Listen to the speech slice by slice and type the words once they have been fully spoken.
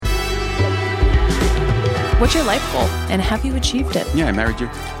What's your life goal? And have you achieved it? Yeah, I married you.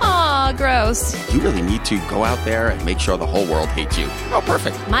 Aw, gross. You really need to go out there and make sure the whole world hates you. Oh,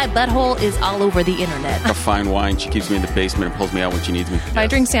 perfect. My butthole is all over the internet. A fine wine. She keeps me in the basement and pulls me out when she needs me. If I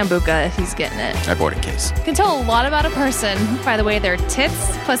drink Sambuca, he's getting it. I bought a case. You can tell a lot about a person by the way their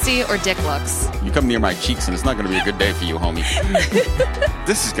tits, pussy, or dick looks. You come near my cheeks and it's not going to be a good day for you, homie.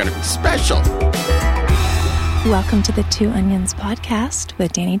 This is going to be special. Welcome to the Two Onions podcast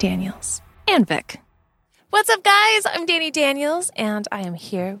with Danny Daniels and Vic. What's up, guys? I'm Danny Daniels, and I am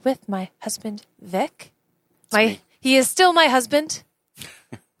here with my husband, Vic. He is still my husband.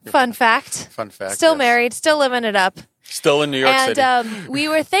 Fun fact. Fun fact. Still yes. married, still living it up. Still in New York City. And we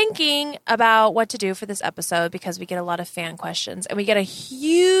were thinking about what to do for this episode because we get a lot of fan questions, and we get a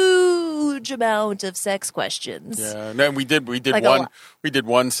huge amount of sex questions. Yeah, no, we did like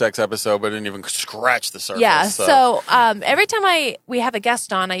one sex episode, but didn't even scratch the surface. Yeah, so every time we have a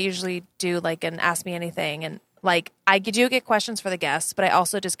guest on, I usually do like an Ask Me Anything, and like I do get questions for the guests, but I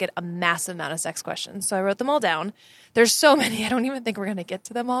also just get a massive amount of sex questions. So I wrote them all down. There's so many, I don't even think we're going to get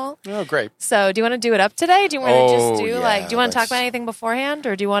to them all. Oh, great. So do you want to do it up today? Do you want to just do yeah, do you want to talk about anything beforehand,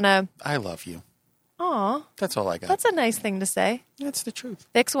 or do you want to? I love you. Aw. That's all I got. That's a nice thing to say. That's the truth.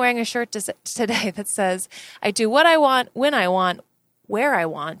 Vic's wearing a shirt today that says, I do what I want, when I want, where I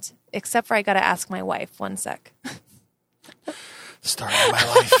want, except for I got to ask my wife. One sec. Start of my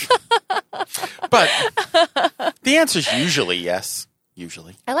life. But the answer is usually yes.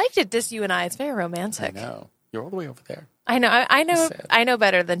 Usually. I like to diss you and I. It's very romantic. I know. You're all the way over there. I know. Sad. I know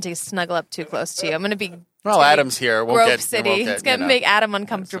better than to snuggle up too close to you. I'm going to be. Well, Adam's here. Rope City. It's going to make Adam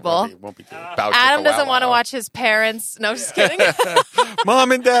uncomfortable. Won't be Adam doesn't want to watch his parents. No, just kidding.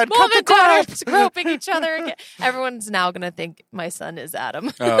 Mom and Dad, Mom cut and the Dad crap. are groping each other again. Everyone's now going to think my son is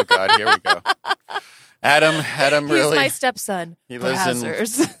Adam. Oh God, here we go. Adam He's really. my stepson. He lives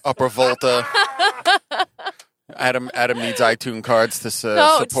Brazzers. in Upper Volta. Adam needs iTunes cards to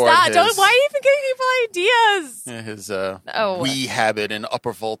No, support stop. his. Why are you even giving people ideas? His wee habit in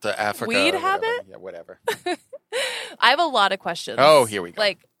Upper Volta, Africa. Weed or whatever. habit? Yeah, whatever. I have a lot of questions. Oh, here we go.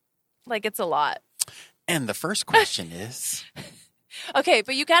 Like it's a lot. And the first question is. Okay,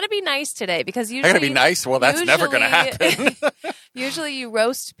 but you got to be nice today because usually I got to be nice. Well, that's never going to happen. Usually you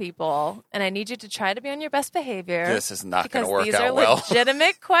roast people, and I need you to try to be on your best behavior. This is not going to work these out are well.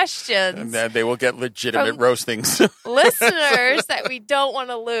 Legitimate questions. And then they will get legitimate From roastings. listeners that we don't want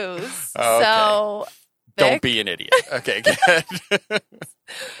to lose. Okay. So, Don't Vic, be an idiot. Okay, good.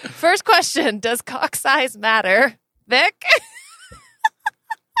 first question: does cock size matter, Vic?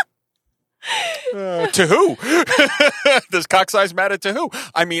 To who? Does cock size matter to who?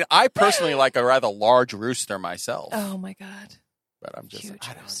 I mean, I personally like a rather large rooster myself. Oh my god! But I'm just, Huge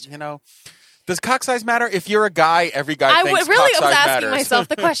I don't, rooster. does cock size matter? If you're a guy, every guy thinks really cock was size asking matters. myself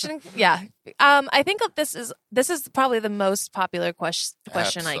the question. Yeah, I think this is probably the most popular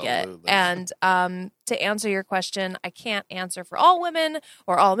question I get, Absolutely. and to answer your question, I can't answer for all women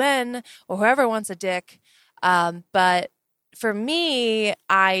or all men or whoever wants a dick, but for me,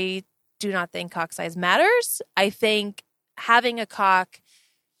 I do not think cock size matters. I think having a cock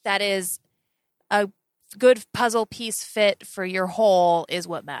that is a good puzzle piece fit for your hole is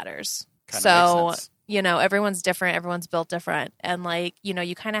what matters. Kinda makes sense. Everyone's different. Everyone's built different. And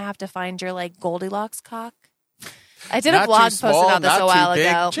you kind of have to find your Goldilocks cock. I did Not a blog too post small, about this not a while too big,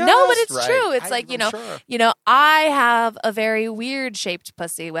 ago. just No, but it's right. true. It's Sure. I have a very weird shaped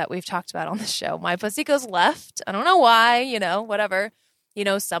pussy that we've talked about on the show. My pussy goes left. I don't know why, whatever.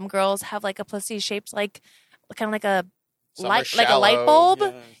 Some girls have like a pussy shaped kind of like a light bulb.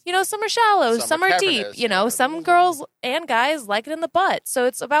 Yeah. Some are shallow, some are deep. cavernous, Some girls and guys like it in the butt. So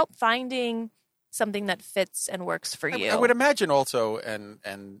it's about finding something that fits and works for you. I would imagine also,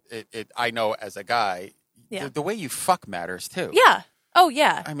 and it I know as a guy, Yeah. the way you fuck matters too. Yeah. Oh,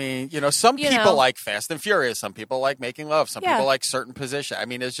 yeah. I mean, some people like Fast and Furious. Some people like making love. Some people like certain position. I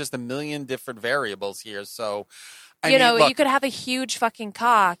mean, there's just a million different variables here. So, look, you could have a huge fucking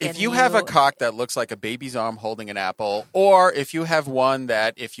cock. if you have a cock that looks like a baby's arm holding an apple, or if you have one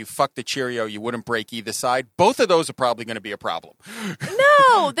that if you fucked a Cheerio, you wouldn't break either side, both of those are probably going to be a problem.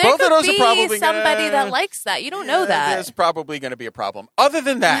 No, there Both of could those are be probably somebody gonna- that likes that. You don't know that. There's probably going to be a problem. Other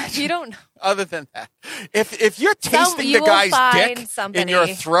than that, You don't know. Other than that, if you're tasting you the will guy's find dick somebody. in your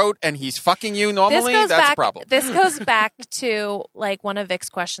throat and he's fucking you normally, that's a problem. This goes back to one of Vic's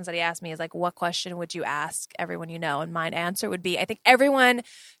questions that he asked me is what question would you ask everyone you know? And my answer would be, I think everyone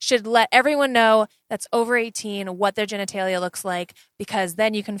should let everyone know that's over 18 what their genitalia looks like, because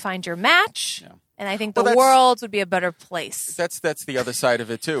then you can find your match And I think the Well, that's- world would be a better place. That's the other side of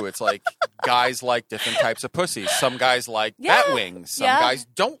it too. It's like guys like different types of pussies. Some guys like Yeah. bat wings. Some Yeah. guys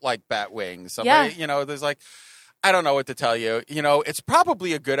don't like bat wings. Somebody, there's like, I don't know what to tell you. It's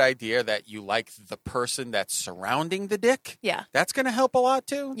probably a good idea that you like the person that's surrounding the dick. Yeah. That's going to help a lot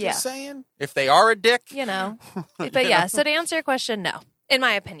too. Yeah. Just saying. If they are a dick. But yeah, so to answer your question, no, in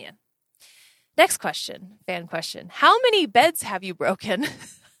my opinion. Next question, fan question. How many beds have you broken?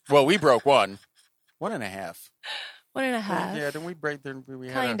 Well, we broke one. 1.5. 1.5. Yeah, didn't we break? We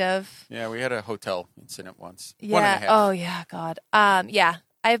had Kind of. Yeah, we had a hotel incident once. Yeah. 1.5. Oh, yeah. God. Yeah.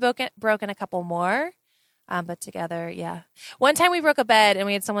 I've broken a couple more, but together, yeah. One time we broke a bed and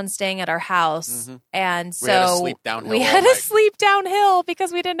we had someone staying at our house, and so We had to sleep downhill we all had to night. sleep downhill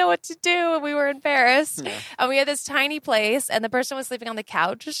because we didn't know what to do and we were embarrassed. Yeah. And we had this tiny place, and the person was sleeping on the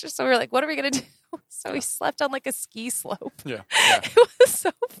couch. So we were like, "What are we gonna do?" So we slept on like a ski slope. Yeah. It was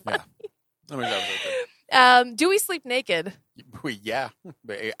so funny. I mean, that was okay. Do we sleep naked? Yeah,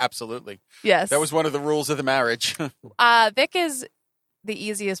 absolutely. Yes. That was one of the rules of the marriage. Vic is the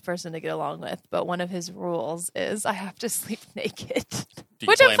easiest person to get along with, but one of his rules is I have to sleep naked, Do you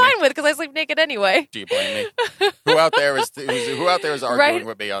which I'm blame me? fine with because I sleep naked anyway. Do you blame me? Who out there is arguing Right.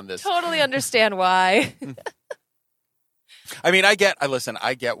 with me on this? Totally understand why. I mean, I get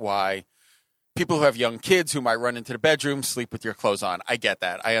why people who have young kids who might run into the bedroom sleep with your clothes on. I get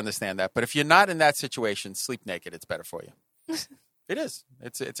that. I understand that. But if you're not in that situation, sleep naked. It's better for you. It is.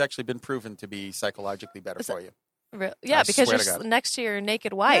 It's actually been proven to be psychologically better for you. Yeah, I because swear you're to God. next to your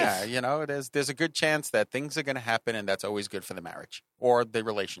naked wife. Yeah, there's a good chance that things are going to happen, and that's always good for the marriage or the You're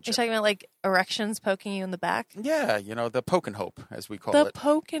relationship. talking about like erections poking you in the back. Yeah, the poke and hope, as we call The it.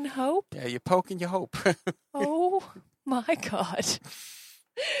 poke and hope. Yeah, you poke and you hope. Oh my God.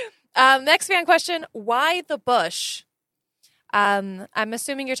 Next fan question. Why the bush? I'm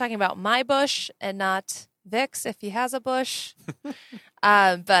assuming you're talking about my bush and not Vic's if he has a bush.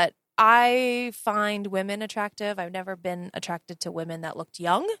 But I find women attractive. I've never been attracted to women that looked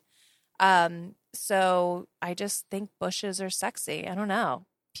young. So I just think bushes are sexy. I don't know.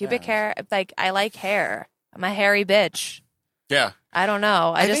 Pubic hair, like I like hair. I'm a hairy bitch. Yeah. I don't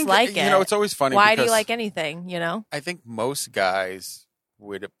know. I just think, like it. It's always funny. Why do you because like anything, I think most guys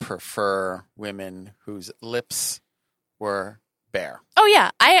would prefer women whose lips were bare. Oh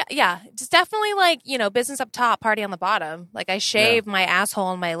yeah. It's definitely like, business up top, party on the bottom. Like I shave my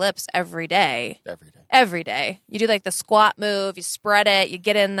asshole and my lips every day. Every day. You do like the squat move, you spread it, you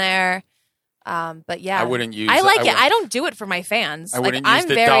get in there. But yeah. I wouldn't use I like it. I don't do it for my fans. I wouldn't use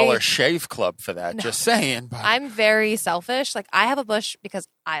the Dollar Shave Club for that. No. Just saying. But I'm very selfish. Like I have a bush because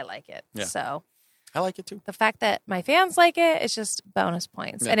I like it. Yeah. So I like it too. the fact that my fans like it, it's just bonus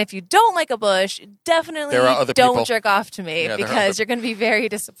points. Yeah. And if you don't like a bush, definitely There are other don't people. jerk off to me Yeah, there are because other- you're going to be very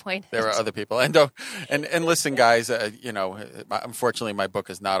disappointed. There are other people, and listen, guys. Unfortunately, my book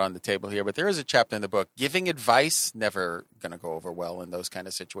is not on the table here, but there is a chapter in the book giving advice. Never going to go over well in those kind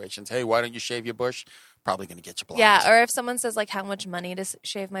of situations. Hey, why don't you shave your bush? Probably going to get you blocked. Yeah, or if someone says like how much money to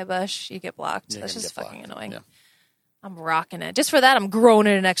shave my bush, you get blocked. You're That's gonna just get fucking blocked. annoying. Yeah. I'm rocking it. Just for that, I'm growing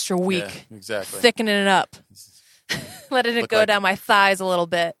it an extra week, Yeah, exactly. thickening it up, letting it Look go like- down my thighs a little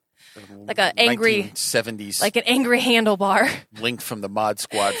bit, like an angry, 1970s, like an angry handlebar. Link from the Mod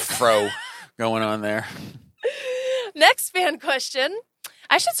Squad fro going on there. Next fan question.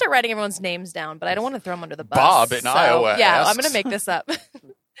 I should start writing everyone's names down, but I don't want to throw them under the bus. Bob in Iowa Yeah, I'm asks- going to make this up.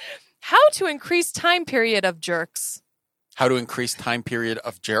 How to increase time period of jerks? How to increase time period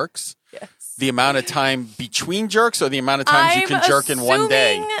of jerks? Yes. The amount of time between jerks, or the amount of times you can jerk in one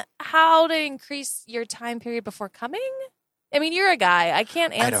day? assuming how to increase your time period before coming? I mean, you're a guy. I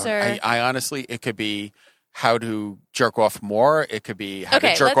can't answer. I honestly, it could be how to jerk off more. It could be how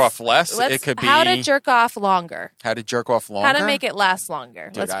to jerk let's- off less. It could be how to jerk off longer. how to jerk off longer. How to make it last longer.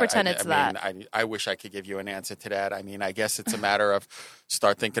 Dude, Let's pretend it's that. I wish I could give you an answer to that. I mean, I guess it's a matter of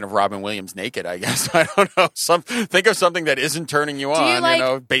start thinking of Robin Williams naked. I guess I don't know. Think of something that isn't turning you you on.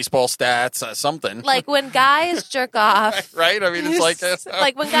 like- Baseball stats, something. Like when guys jerk off. right? I mean, it's like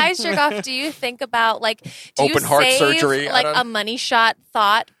like when guys jerk off, do you think about like do Open you heart save, surgery? I like don't- a money shot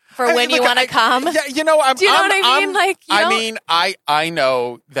thought for when Look, you want to come? Yeah, Do you know what I mean? Like, you I don't- mean, I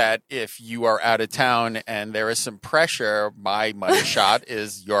know that if you are out of town and there is some pressure, my money shot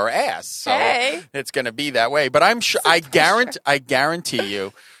is your ass. So Hey. it's going to be that way. But I'm sure I guarantee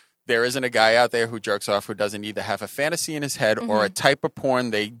you. There isn't a guy out there who jerks off who doesn't either have a fantasy in his head or a type of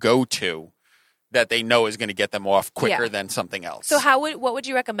porn they go to that they know is going to get them off quicker Yeah. than something else. So what would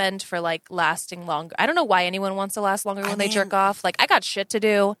you recommend for like lasting longer? I don't know why anyone wants to last longer when they mean- jerk off. Like I got shit to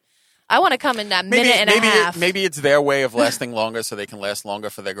do. I want to come in that minute and a half. Maybe it's their way of lasting longer, so they can last longer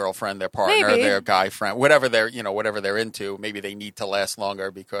for their girlfriend, their partner, Maybe. their guy friend, whatever they're into. Maybe they need to last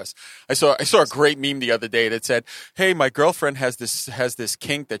longer because I saw a great meme the other day that said, "Hey, my girlfriend has this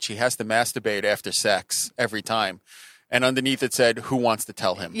kink that she has to masturbate after sex every time." And underneath it said, "Who wants to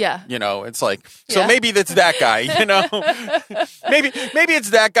tell him?" Yeah. It's like, so Yeah. maybe that's that guy, maybe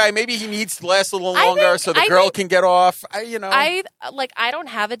it's that guy. Maybe he needs to last a little longer so the girl can get off. I don't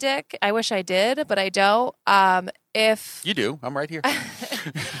have a dick. I wish I did, but I don't. If You do. I'm right here.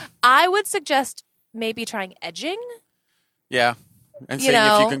 I would suggest maybe trying edging. Yeah. And seeing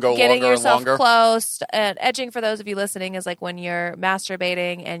if you can go getting longer and yourself longer. close. And edging, for those of you listening, is like when you're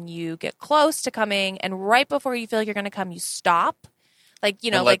masturbating and you get close to coming, and right before you feel like you're going to come, you stop. Like,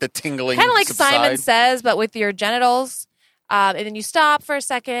 And let the tingling kind of like subside. Simon Says, but with your genitals. And then you stop for a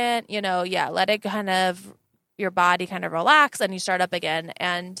second, let it kind of, your body kind of relax, and you start up again.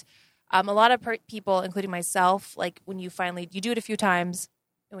 And a lot of people, including myself, like when you do it a few times,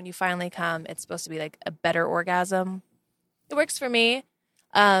 and when you finally come, it's supposed to be like a better orgasm. It works for me.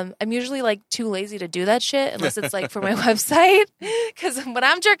 I'm usually like too lazy to do that shit unless it's like for my website. Because when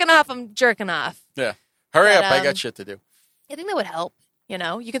I'm jerking off, I'm jerking off. Yeah. Hurry But, up. I got shit to do. I think that would help.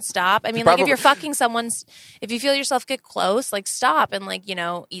 You could stop. I mean, Probably- like if you're fucking if you feel yourself get close, like stop and like,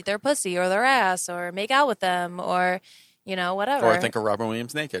 eat their pussy or their ass or make out with them or, whatever. Or think of Robin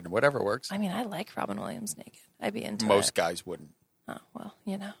Williams naked. Whatever works. I mean, I like Robin Williams naked. I'd be into Most it. guys wouldn't. Oh, well,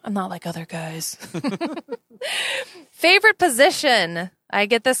 I'm not like other guys. Favorite position? I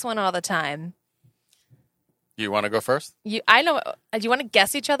get this one all the time. You want to go first? I know. Do you want to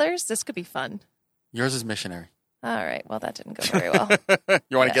guess each other's? This could be fun. Yours is missionary. All right. Well, that didn't go very well.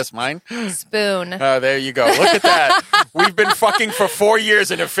 You want to Yeah. guess mine? Spoon. Oh, there you go. Look at that. We've been fucking for 4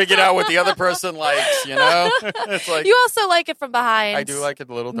 years and have figured out what the other person likes, It's like, You also like it from behind. I do like it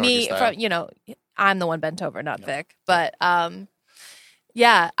a little doggy Me style. from I'm the one bent over, not Vic. But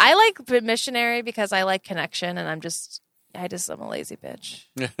yeah, I like missionary because I like connection, and I'm a lazy bitch.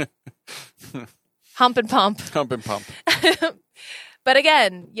 Hump and pump. Hump and pump. But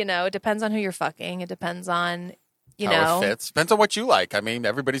again, it depends on who you're fucking. It depends on How it fits. Depends on what you like. I mean,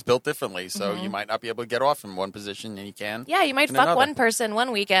 everybody's built differently, so Mm-hmm. you might not be able to get off in one position, and you can. Yeah, you might in fuck another. one person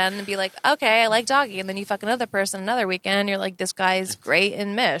one weekend and be like, okay, I like doggy. And then you fuck another person another weekend. And you're like, this guy's great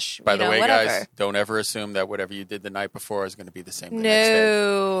in mish. By the way, whatever. guys, don't ever assume that whatever you did the night before is going to be the same the next day.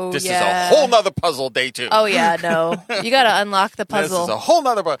 No. This yeah. is a whole nother puzzle, day 2. Oh, yeah, no. You got to unlock the This puzzle. is a whole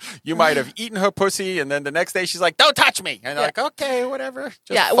nother puzzle. You might have eaten her pussy, and then the next day she's like, don't touch me. And you're like, okay, whatever. Just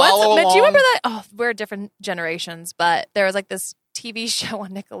yeah. follow But along. do you remember that? Oh, we're different generations, but there was like this TV show on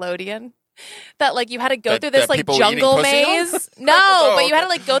Nickelodeon that like you had to go That- through this that like people were eating jungle pussy on? maze. No, Oh, but you had okay. to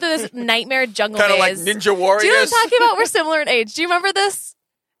like go through this nightmare jungle Kind of like maze. Ninja Warriors. Do you know what I'm talking about? We're similar in age. Do you remember this,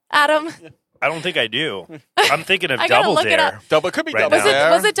 Adam? I don't think I do. I'm thinking of I gotta Double look it Dare. up. Double could be Right double now.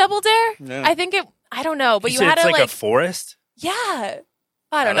 dare. Was it Double Dare? Yeah. I think it. I don't know, but You you said had it's to like like a forest. yeah.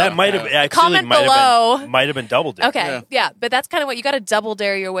 I don't That know. might have actually Comment might below. have been Double Dare. Okay, yeah, but that's kind of what you got to double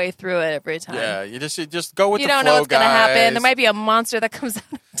dare your way through it every time. Yeah, you just go with You the don't flow, know what's going to happen. guys. There might be a monster that comes out.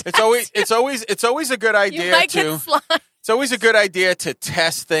 It's always a good You idea might to. get slime. It's always a good idea to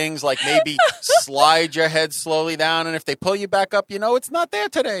test things, like maybe slide your head slowly down, and if they pull you back up, it's not there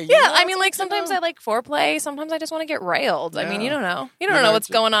today. Yeah, I mean, like sometimes I like foreplay. Sometimes I just want to get railed. I mean, Yeah. you don't know. You You don't know, know what's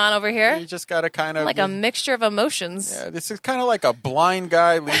just- going on over here. You just got to kind of Like a mixture of emotions. Yeah, this is kind of like a blind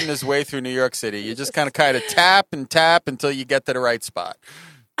guy leading his way through New York City. You just kind of tap and tap until you get to the right spot.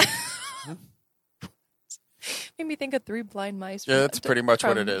 Made me think of Three Blind Mice. Yeah, that's pretty much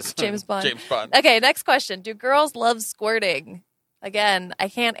what from it is. James Bond. James Bond. Okay, next question. Do girls love squirting? Again, I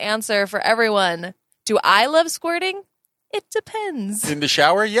can't answer for everyone. Do I love squirting? It depends. In the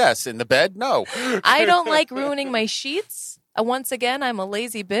shower, yes. In the bed, no. I don't like ruining my sheets. Once again, I'm a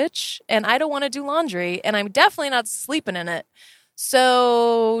lazy bitch, and I don't want to do laundry, and I'm definitely not sleeping in it.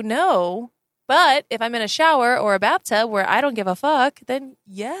 So, no. But if I'm in a shower or a bathtub where I don't give a fuck, then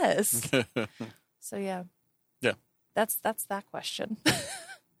yes. So, yeah. Yeah. That's that question.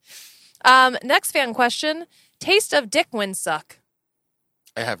 Next fan question. Taste of dick when suck.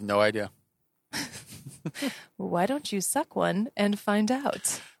 I have no idea. Why don't you suck one and find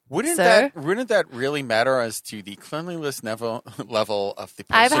out? Wouldn't Sir? that really matter as to the cleanliness level of the person?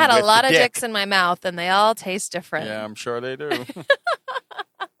 I've had a with lot the of dick? dicks in my mouth, and they all taste different. Yeah, I'm sure they do.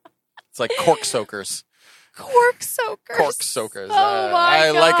 It's like cork soakers. Cork soakers. Cork soakers. Oh my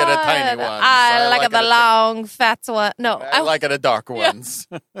I God. like it a tiny ones. I like it the a long, fat one. No, I like it a dark Yeah. ones.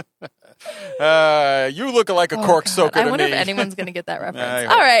 You look like a cork soaker to I wonder me. if anyone's going to get that reference. I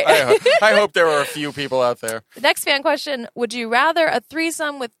All right. I hope there are a few people out there. The next fan question, would you rather a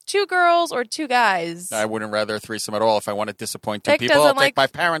threesome with 2 girls or 2 guys? I wouldn't rather a threesome at all. If I want to disappoint 2 Vic people, I'll doesn't take like- my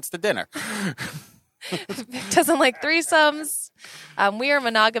parents to dinner. Doesn't like threesomes. We are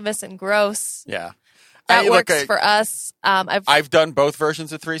monogamous and gross. Yeah. That look, works for us. I've done both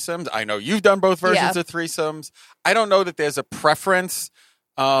versions of threesomes. I know you've done both versions Yeah. of threesomes. I don't know that there's a preference.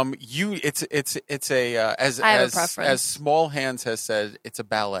 It's a I have a preference. as Small Hands has said, it's a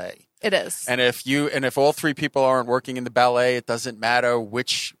ballet. It is. And if all 3 people aren't working in the ballet, it doesn't matter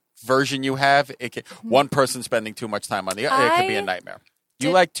which version you have. One person spending too much time on it could be a nightmare. You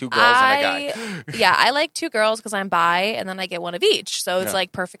like 2 girls and a guy. Yeah, I like 2 girls because I'm bi, and then I get one of each. So it's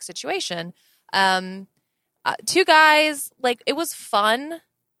like perfect situation. 2 guys, like it was fun,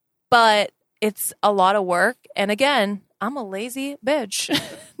 but it's a lot of work. And again, I'm a lazy bitch.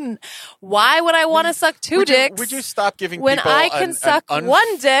 Why would I want to suck 2 dicks? Would you stop giving when people I can suck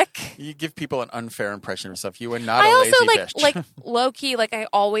one dick? You give people an unfair impression of yourself. You are not I a also lazy bitch. like low key, like I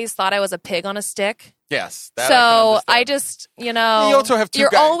always thought I was a pig on a stick. Yes. That So I I just, you know, You also have 2 you're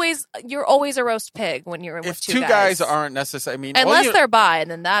guys. always a roast pig when you're with If 2 2 guys aren't necessary, I mean, unless they're bi,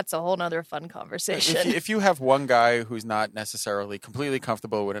 and then that's a whole nother fun if conversation. if you have one guy who's not necessarily completely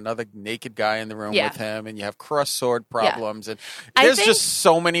comfortable with another naked guy in the room Yeah. with him, and you have cross-sword problems, and I there's think- just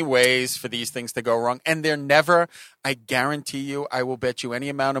so many ways for these things to go wrong, and they're never. I guarantee you, I will bet you any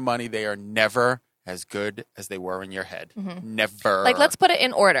amount of money, they are never as good as they were in your head. Never. Like, let's put it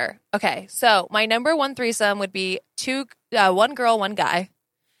in order. Okay, so my number 1 threesome would be 1 girl, 1 guy.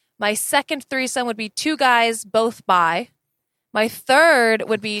 My second threesome would be 2 guys, both bi. My third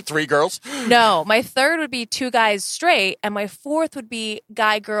would be 3 girls. no. My third would be 2 guys straight, and my fourth would be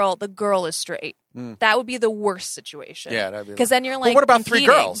guy girl. The girl is straight. That would be the worst situation. Yeah, that'd be. because then you're like, Well, what about 3 competing.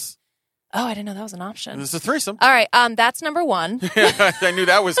 girls? Oh, I didn't know that was an option. It's a threesome. All right, that's number 1. I knew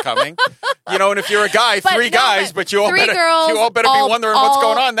that was coming. And if you're a guy, But 3 no, guys, but you all 3 better, girls, you all better be wondering what's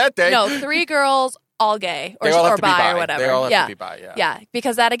going on that day. No, 3 girls, all gay or, They all have or to be bi bi. or whatever. They all have yeah. to be bi. Yeah. Yeah,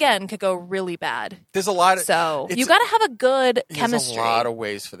 because that again could go really bad. There's a lot of So it's- you got to have a good chemistry. There's a lot of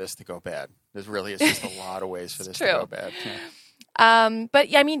ways for this to go bad. There's really is just a lot of ways for this to true. go bad. Yeah. But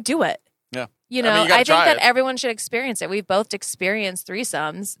yeah, I mean, do it. Yeah. You I mean, know, you gotta I think try that it. everyone should experience it. We've both experienced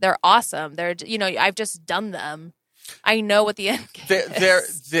threesomes. They're awesome. I've just done them. I know what the end game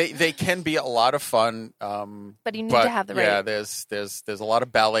is. They can be a lot of fun. But you need to have the right. Yeah, there's a lot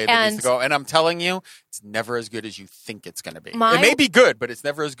of ballet that needs to go. And I'm telling you, it's never as good as you think it's going to be. It may be good, but it's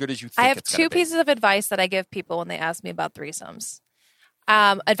never as good as you think I have it's going to 2 be. pieces of advice that I give people when they ask me about threesomes.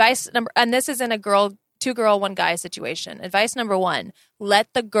 Advice number, and this is in a 2 girl, 1 guy situation. Advice number 1, let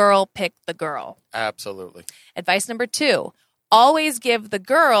the girl pick the girl. Absolutely. Advice number 2, always give the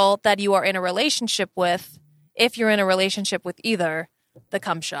girl that you are in a relationship with, if you're in a relationship with either, the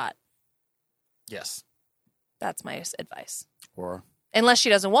cum shot. Yes. That's my advice. Or Unless she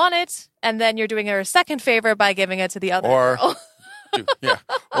doesn't want it, and then you're doing her a second favor by giving it to the other Or- girl.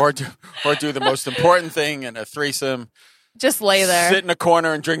 do the most important thing in a threesome. Just lay there. Sit in a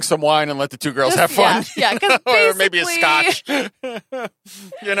corner and drink some wine and let the 2 girls have fun. Yeah, because Or maybe a scotch. basically-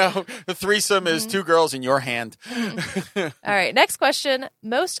 The threesome is 2 girls in your hand. All right, next question.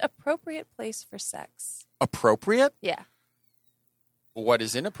 Most appropriate place for sex? Appropriate? Yeah. What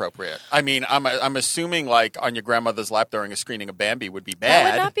is inappropriate? I mean, I'm assuming like on your grandmother's lap during a screening of Bambi would be That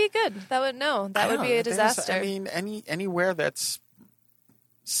bad. would not be good. That would be a disaster. I mean, anywhere that's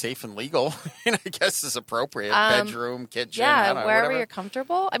safe and legal, I guess is appropriate. Bedroom, kitchen, I yeah, don't know, wherever whatever. you're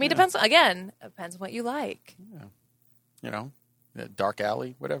comfortable. I mean, Yeah. depends on what you like. Dark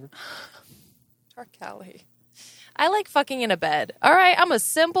alley, whatever. Dark alley. I like fucking in a bed. All right, I'm a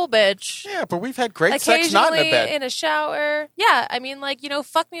simple bitch. Yeah, but we've had great sex not in a Occasionally bed. in a shower. Yeah, I mean,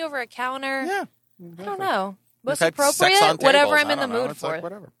 fuck me over a counter. Yeah, I don't know. We've Most had sex appropriate, on whatever tables. I'm in I the don't know. mood It's for. like,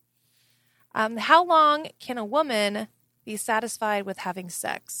 whatever. How long can a woman be satisfied with having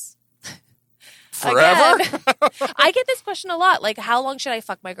sex? Forever? Again, I get this question a lot. Like, how long should I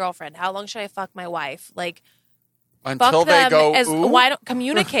fuck my girlfriend? How long should I fuck my wife? Like, Until fuck they them go, as ooh. why don't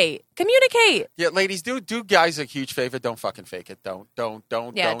communicate? Communicate. Yeah, ladies, do guys a huge favor. Don't fucking fake it. Don't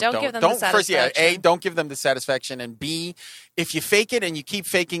Yeah, don't give them the First, yeah, satisfaction. A, don't give them the satisfaction, and B, if you fake it and you keep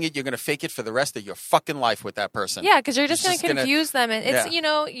faking it, you're going to fake it for the rest of your fucking life with that person. Yeah, because you're just It's going to confuse them, and it's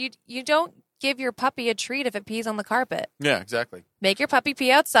Yeah. you don't give your puppy a treat if it pees on the carpet. Yeah, exactly. Make your puppy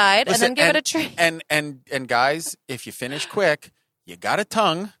pee outside Listen, and then give it a treat. And guys, if you finish quick, you got a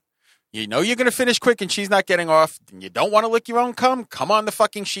tongue. You know you're going to finish quick and she's not getting off, and you don't want to lick your own cum, come on the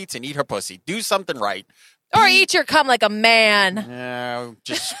fucking sheets and eat her pussy. Do something right. Or eat your cum like a man. Yeah,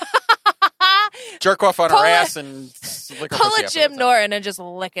 just jerk off on Pull her a- ass and lick her Pull pussy a Jim afterwards. Norton and just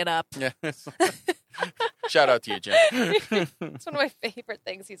lick it up. Yeah. Shout out to you, Jim. It's one of my favorite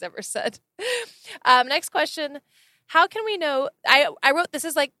things he's ever said. Next question. How can we know? I wrote, this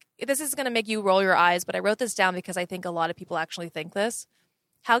is going to make you roll your eyes, but I wrote this down because I think a lot of people actually think this.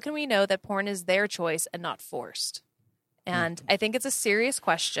 How can we know that porn is their choice and not forced? And I think it's a serious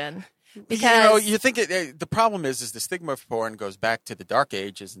question. Because you think the problem is the stigma of porn goes back to the dark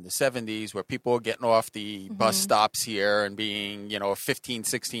ages in the 70s where people were getting off the bus stops here and being, 15,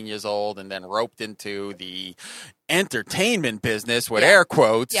 16 years old and then roped into the entertainment business with air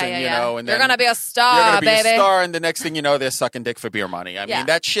quotes. And then you're going to be a star, you're gonna be baby. a star, and the next thing you know, they're sucking dick for beer money. I mean,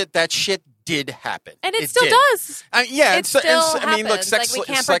 that shit did happen. And it still did. does. It still happens. I mean, look, sex, we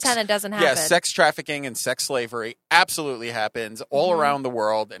can't sex, pretend it doesn't happen. Yeah, sex trafficking and sex slavery absolutely happens all around the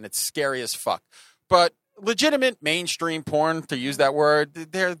world, and it's scary as fuck. But legitimate mainstream porn, to use that word,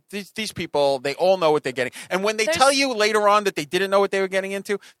 these people, they all know what they're getting. And when they tell you later on that they didn't know what they were getting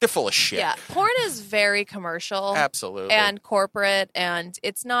into, they're full of shit. Yeah, porn is very commercial. Absolutely. And corporate, and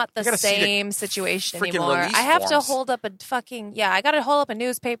it's not the same situation anymore. I have to hold up a I got to hold up a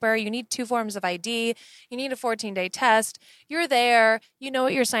newspaper. You need 2 forms of ID. You need a 14-day test. You're there. You know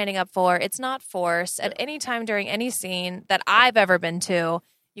what you're signing up for. It's not forced. At any time during any scene that I've ever been to,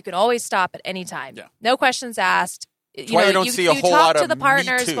 you can always stop at any time. Yeah. No questions asked. You don't see a whole talk lot to of the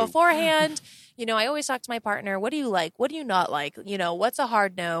partners Me Too. beforehand. I always talk to my partner. What do you like? What do you not like? What's a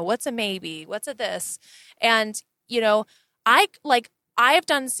hard no? What's a maybe? What's a this? And, I've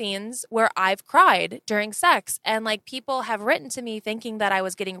done scenes where I've cried during sex, and people have written to me thinking that I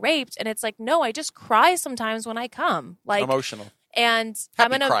was getting raped. And it's like, no, I just cry sometimes when I come. Emotional. And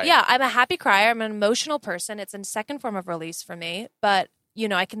I'm a happy crier. I'm an emotional person. It's a second form of release for me. But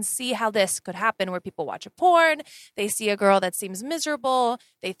I can see how this could happen where people watch a porn, they see a girl that seems miserable,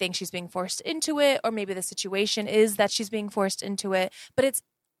 they think she's being forced into it, or maybe the situation is that she's being forced into it, but it's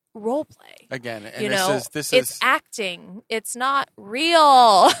role play. Again, and it's acting. It's not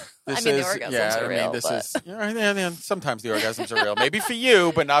real. The orgasms are real. Sometimes the orgasms are real. Maybe for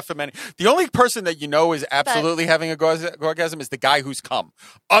you, but not for many. The only person that is absolutely having a orgasm is the guy who's come.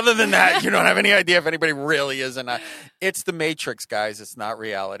 Other than that, you don't have any idea if anybody really is or not. It's the Matrix, guys. It's not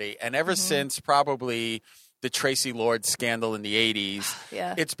reality. And ever since probably the Tracy Lord scandal in the 80s,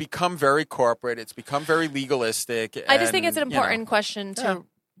 it's become very corporate. It's become very legalistic. I just think it's an important question to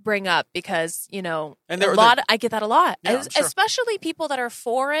bring up because I get that a lot, sure. Especially people that are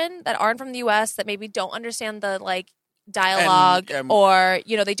foreign, that aren't from the U.S., that maybe don't understand the dialogue, or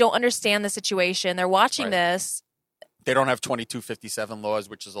they don't understand the situation. They're watching this. They don't have 2257 laws,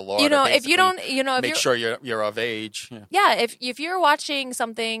 which is a law. If you don't, make sure you're of age. Yeah, if you're watching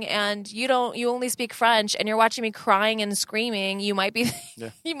something and you only speak French and you're watching me crying and screaming, you might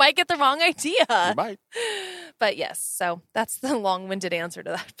you might get the wrong idea. You might. But yes, so that's the long-winded answer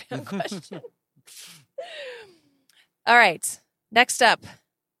to that fan question. All right, next up,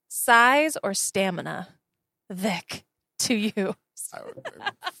 size or stamina? Vic, to you.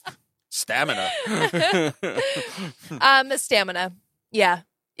 Stamina. Stamina. Yeah.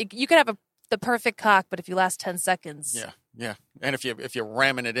 You could have the perfect cock, but if you last 10 seconds. Yeah. And if you're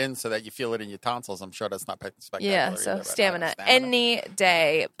ramming it in so that you feel it in your tonsils, I'm sure that's not spectacular. Yeah, so either, stamina any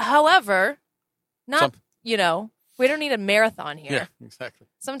day. However, we don't need a marathon here. Yeah, exactly.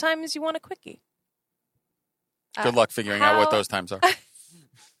 Sometimes you want a quickie. Good luck figuring out what those times are.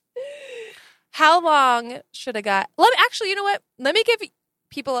 How long should a guy... you know what? Let me give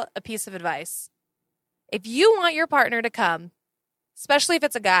people a piece of advice. If you want your partner to come, especially if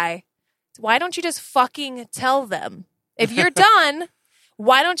it's a guy, why don't you just fucking tell them? If you're done,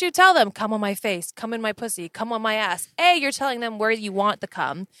 why don't you tell them, come on my face, come in my pussy, come on my ass? A, you're telling them where you want the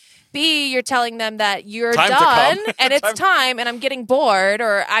cum. B, you're telling them that you're done and it's time and I'm getting bored,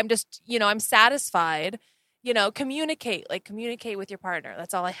 or I'm just, I'm satisfied. Communicate with your partner.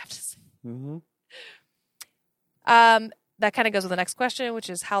 That's all I have to say. Mm-hmm. That kind of goes with the next question, which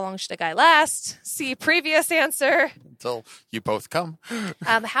is how long should a guy last? See previous answer. Until you both come.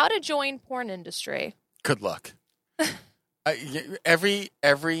 How to join porn industry. Good luck. Every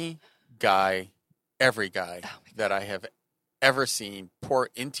guy that I have ever seen pour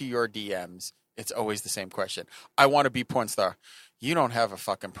into your DMs, it's always the same question. I want to be porn star. You don't have a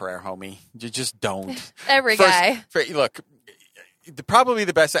fucking prayer, homie. You just don't. Guy. Look, probably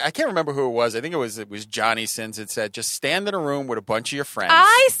the best. I can't remember who it was. I think it was Johnny Sins that said, just stand in a room with a bunch of your friends.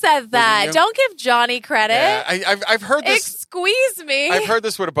 I said that. Don't give Johnny credit. Yeah, I've heard this. Squeeze me. I've heard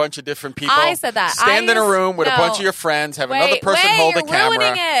this with a bunch of different people. I said that. Stand in a room with a bunch of your friends. Have another person hold a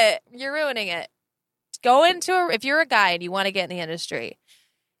camera. You're ruining it. Go into if you're a guy and you want to get in the industry,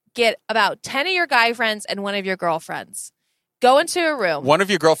 get about 10 of your guy friends and one of your girlfriends. Go into a room. One of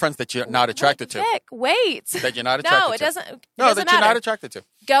your girlfriends that you're not attracted to. Vic, wait. That you're not attracted to. No, it doesn't. It No, doesn't that you're matter. not attracted to.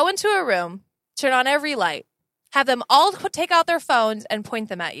 Go into a room, turn on every light, have them all take out their phones and point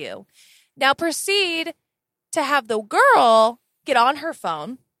them at you. Now proceed to have the girl get on her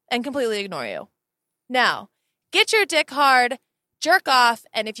phone and completely ignore you. Now, get your dick hard, jerk off,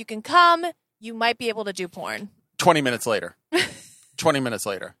 and if you can come, you might be able to do porn. 20 minutes later. 20 minutes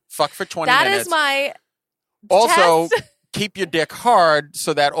later. Fuck for 20 That minutes. is my Also, test. keep your dick hard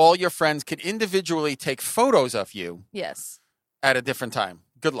so that all your friends can individually take photos of you Yes. at a different time.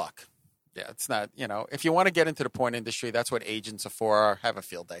 Good luck. Yeah, it's not, if you want to get into the porn industry, that's what agents are for. Have a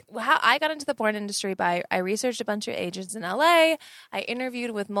field day. How I got into the porn industry I researched a bunch of agents in LA. I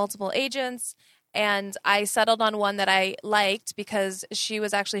interviewed with multiple agents, and I settled on one that I liked because she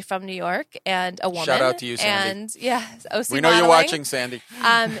was actually from New York and a woman. Shout out to you, Sandy. And yeah, OC We know modeling. you're watching, Sandy.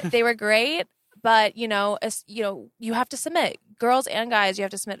 They were great, but you have to submit, girls and guys. You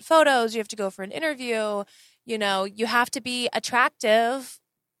have to submit photos. You have to go for an interview. You have to be attractive.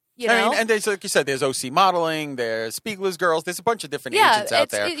 And there's, like you said, there's OC modeling, there's Spiegler's Girls, there's a bunch of different agents out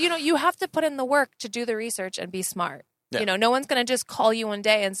there. You have to put in the work to do the research and be smart. Yeah. No one's going to just call you one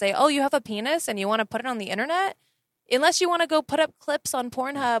day and say, "Oh, you have a penis and you want to put it on the internet," unless you want to go put up clips on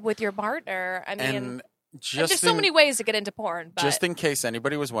Pornhub with your partner. I mean, And there's so many ways to get into porn. But just in case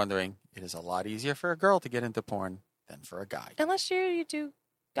anybody was wondering, it is a lot easier for a girl to get into porn than for a guy. unless you do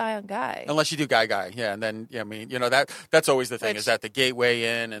guy on guy. Unless you do guy, yeah, and then that's always the thing, Which- is that the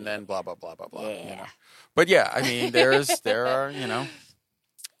gateway in, and then blah blah blah blah blah. Yeah. But yeah, I mean, there are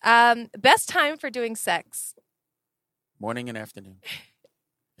Best time for doing sex. morning and afternoon,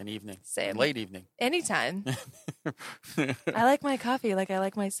 and evening, Same. and late evening. Anytime. I like my coffee like I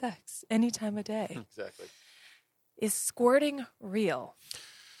like my sex. Any time of day. Exactly. Is squirting real?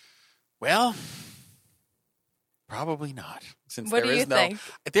 Well, probably not. Since What there do is you think?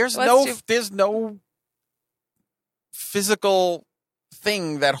 there's What's there's no physical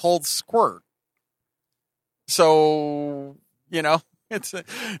thing that holds squirt. So,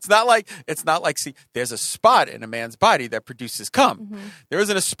 it's not like see, there's a spot in a man's body that produces cum. Mm-hmm. There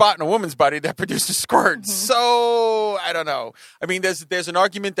isn't a spot in a woman's body that produces squirt. So, I don't know. I mean, there's an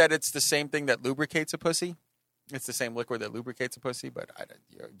argument that it's the same thing that lubricates a pussy. It's the same liquid that lubricates a pussy, but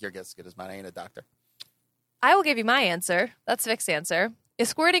your guess is as good as mine. I ain't a doctor. I will give you my answer. That's Vic's answer. Is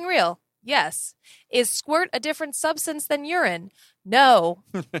squirting real? Yes. Is squirt a different substance than urine? No.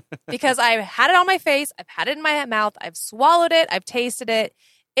 Because I've had it on my face. I've had it in my mouth. I've swallowed it. I've tasted it.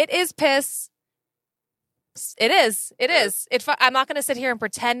 It is piss. It is. It is. I'm not going to sit here and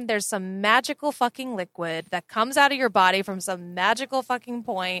pretend there's some magical fucking liquid that comes out of your body from some magical fucking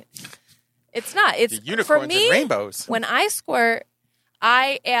point. It's not. It's The unicorns for me, and rainbows. when I squirt,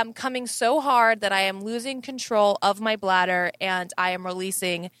 I am coming so hard that I am losing control of my bladder and I am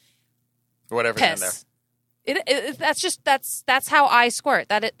releasing Whatever's in there. piss. That's how I squirt.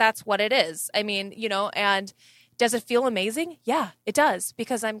 That's what it is. I mean, and does it feel amazing? Yeah, it does,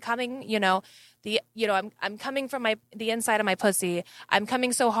 because I'm coming, I'm coming from the inside of my pussy. I'm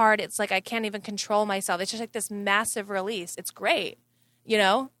coming so hard, it's like I can't even control myself. It's just like this massive release. It's great.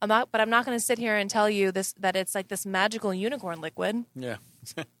 I'm not going to sit here and tell you that it's like this magical unicorn liquid. Yeah.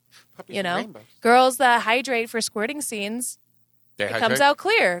 Puppies and rainbows. Girls that hydrate for squirting scenes, They it hydrate? comes out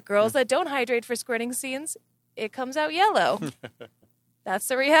clear. Girls that don't hydrate for squirting scenes, it comes out yellow. That's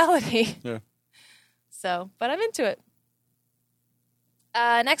the reality. Yeah. So, but I'm into it.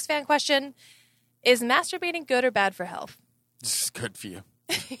 Next fan question: is masturbating good or bad for health? This is good for you.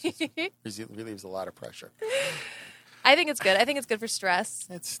 It relieves a lot of pressure. I think it's good. I think it's good for stress.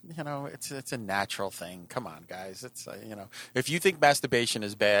 It's it's a natural thing. Come on, guys. It's if you think masturbation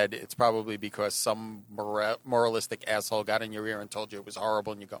is bad, it's probably because some moralistic asshole got in your ear and told you it was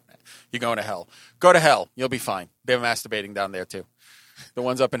horrible, and you're going to hell. Go to hell. You'll be fine. They're masturbating down there too. The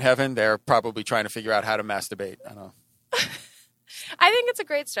ones up in heaven, they're probably trying to figure out how to masturbate. I don't know. I think it's a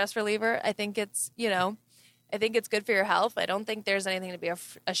great stress reliever. I think it's I think it's good for your health. I don't think there's anything to be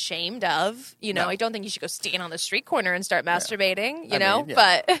ashamed of. No. I don't think you should go stand on the street corner and start masturbating. Yeah.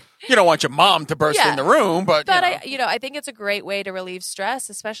 But You don't want your mom to burst in the room, but I think it's a great way to relieve stress,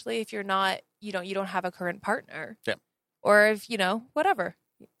 especially if you're not, you don't have a current partner. Yeah. Or if, whatever.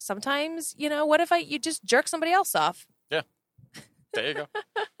 Sometimes, what if you just jerk somebody else off? yeah. There you go.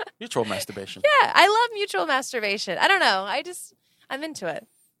 Mutual masturbation. Yeah, I love mutual masturbation. I don't know. I'm into it.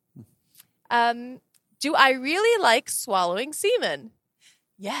 Do I really like swallowing semen?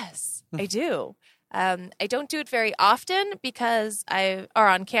 Yes, I do. I don't do it very often or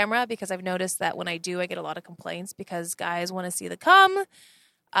on camera, because I've noticed that when I do, I get a lot of complaints because guys want to see the cum.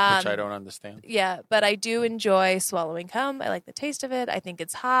 Which I don't understand. Yeah, but I do enjoy swallowing cum. I like the taste of it. I think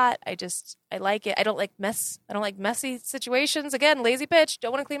it's hot. I like it. I don't like mess. I don't like messy situations. Again, lazy bitch.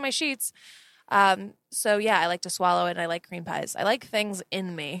 Don't want to clean my sheets. So yeah, I like to swallow it. And I like cream pies. I like things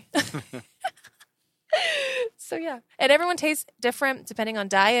in me. So yeah, and everyone tastes different depending on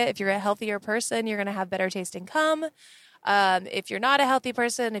diet. If you're a healthier person, you're going to have better tasting cum. If you're not a healthy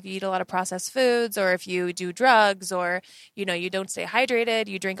person, if you eat a lot of processed foods, or if you do drugs, or you don't stay hydrated,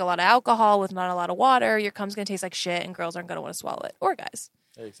 you drink a lot of alcohol with not a lot of water, your cum's going to taste like shit, and girls aren't going to want to swallow it, or guys.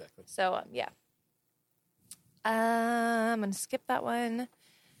 Exactly. So yeah. I'm going to skip that one.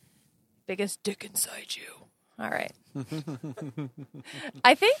 Biggest dick inside you. All right.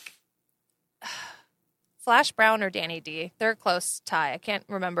 I think Flash Brown or Danny D. They're a close tie. I can't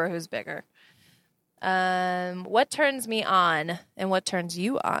remember who's bigger. What turns me on and what turns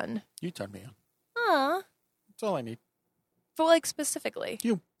you on? You turn me on. Aw. That's all I need. But like specifically.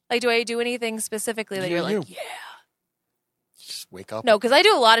 You. Like, do I do anything specifically that you're like, yeah? Just wake up. No, because I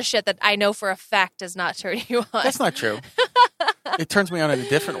do a lot of shit that I know for a fact does not turn you on. That's not true. It turns me on in a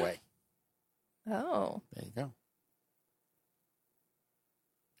different way. Oh. There you go.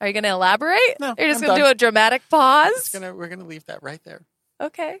 Are you going to elaborate? No, You're just I'm going to done. do a dramatic pause? We're gonna leave that right there.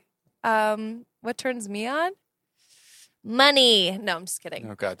 Okay. What turns me on? Money. No, I'm just kidding.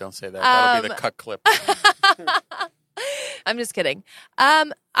 Oh God, don't say that. That'll be the cut clip. I'm just kidding.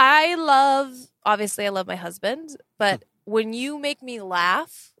 I love my husband, but when you make me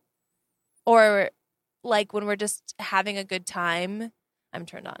laugh, or like when we're just having a good time, I'm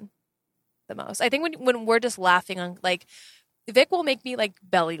turned on the most. I think when we're just laughing on, like, Vic will make me like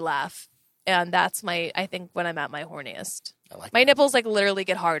belly laugh, and that's I think when I'm at my horniest. I like my nipples like literally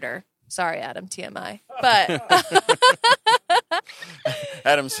get harder. Sorry, Adam, TMI. But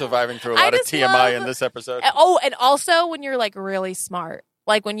Adam's surviving through a lot of TMI in this episode. Oh, and also when you're like really smart,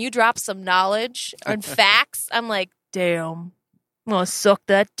 like when you drop some knowledge and facts, I'm like, damn, I'm gonna suck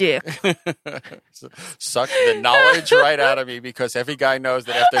that dick. Suck the knowledge right out of me, because every guy knows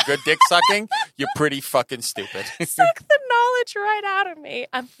that after good dick sucking, you're pretty fucking stupid. Suck the knowledge right out of me.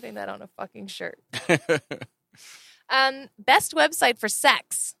 I'm putting that on a fucking shirt. Best website for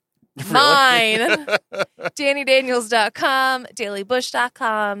sex. Mine. DannyDaniels.com,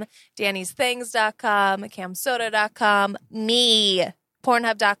 DailyBush.com, Danny'sThings.com, CamSoda.com, me,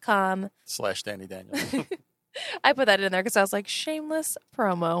 Pornhub.com. / Danny Daniels. I put that in there because I was like, shameless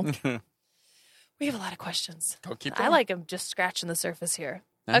promo. We have a lot of questions. Go keep I going. like them just scratching the surface here.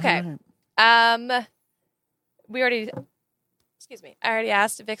 All Okay. right. We already, I already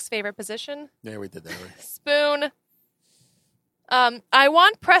asked Vic's favorite position. Yeah, we did that already. Spoon. I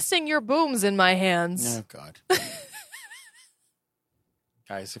want pressing your booms in my hands. Oh, God.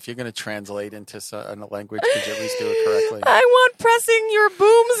 Guys, if you're going to translate into a language, could you at least do it correctly? I want pressing your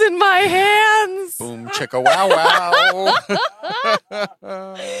booms in my hands. Boom, chicka, wow, wow.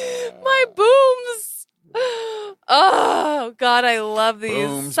 My booms. Oh, God, I love these.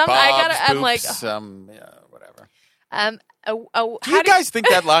 Booms, I'm like, whatever. do Do you guys think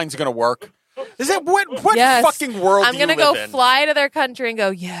that line's going to work? Is it what Yes. fucking world I'm do you going live to go in? fly to their country and go,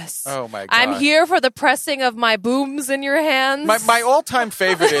 yes. Oh, my God. I'm here for the pressing of my booms in your hands. My all-time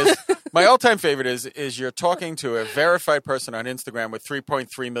favorite is you're talking to a verified person on Instagram with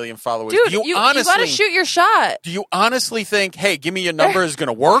 3.3 million followers. Dude, Do you you got to shoot your shot. Do you honestly think, hey, give me your number is going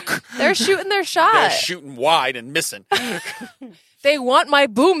to work? They're shooting their shot. They're shooting wide and missing. They want my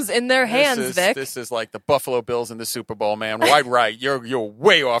booms in their hands, Vic. This is like the Buffalo Bills in the Super Bowl, man. Wide right. You're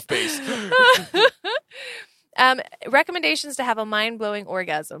way off base. Recommendations to have a mind-blowing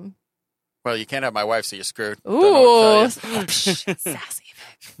orgasm. Well, you can't have my wife, so you're screwed. Ooh. Don't know what to tell you. Sassy,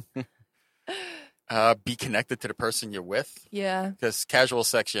 Vic. Be connected to the person you're with. Yeah. Because casual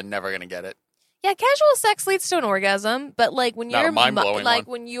sex, you're never going to get it. Yeah, casual sex leads to an orgasm, but like when Not a you're mind-blowing one.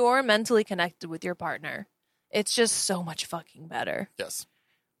 when you're mentally connected with your partner, it's just so much fucking better. Yes.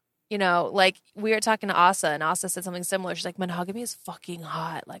 You know, like we were talking to Asa, and Asa said something similar. She's like, monogamy is fucking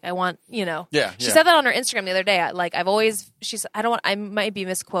hot. Like, I want, Yeah. She said that on her Instagram the other day. I might be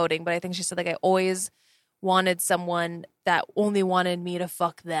misquoting, but I think she said, like, I always wanted someone that only wanted me to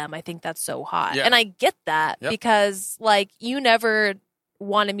fuck them. I think that's so hot. Yeah. And I get that Yep. because, like, you never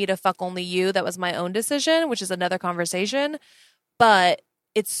wanted me to fuck only you. That was my own decision, which is another conversation. But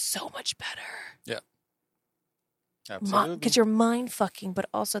it's so much better. Absolutely. Because you're mind fucking, but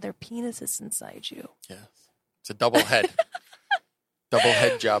also their penis is inside you. Yeah. It's a double head. Double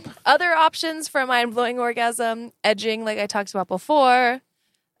head job. Other options for a mind blowing orgasm: edging, like I talked about before.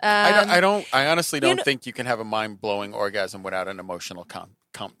 I honestly don't know- think you can have a mind-blowing orgasm without an emotional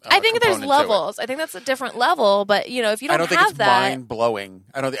I think there's component to it. levels. I think that's a different level. But if you I don't don't think have it's that, mind-blowing.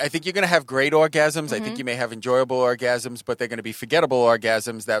 I think you're going to have great orgasms. I think you may have enjoyable orgasms, but they're going to be forgettable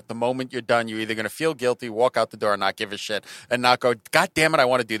orgasms that the moment you're done, you're either going to feel guilty, walk out the door, and not give a shit, and not go, God damn it, I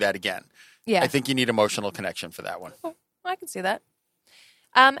want to do that again. yeah, I think you need emotional connection for that one. I can see that.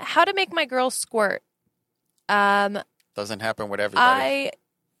 How to make my girl squirt? Doesn't happen with everybody.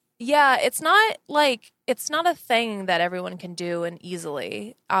 It's not a thing that everyone can do and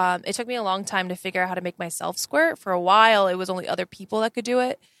easily. It took me a long time to figure out how to make myself squirt. For a while, it was only other people that could do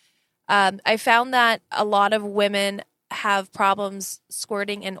it. I found that a lot of women have problems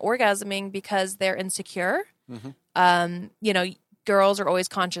squirting and orgasming because they're insecure. Girls are always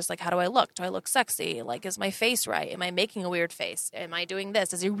conscious, like, how do I look? Do I look sexy? Like, is my face right? Am I making a weird face? Am I doing this?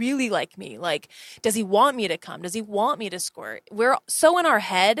 Does he really like me? Like, does he want me to come? Does he want me to squirt? We're so in our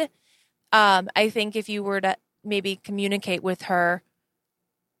head. I think if you were to maybe communicate with her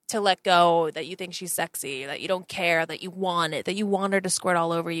to let go, that you think she's sexy, that you don't care, that you want it, that you want her to squirt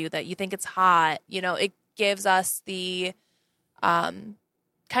all over you, that you think it's hot, it gives us the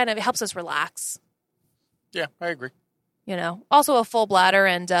it helps us relax. Yeah, I agree. Also a full bladder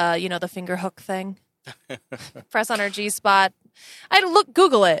and, the finger hook thing. Press on her G-spot.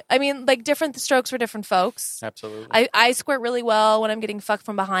 Google it. I mean, like, different strokes for different folks. Absolutely. I squirt really well when I'm getting fucked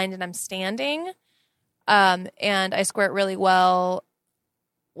from behind and I'm standing. And I squirt really well,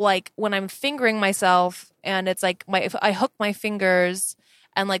 like, when I'm fingering myself and it's like if I hook my fingers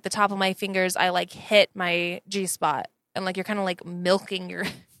and, like, the top of my fingers, I, like, hit my G-spot. And, like, you're kind of, like, milking your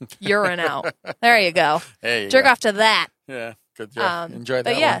urine out. There you go. There you Jerk go. off to that. Yeah, good job. Enjoy that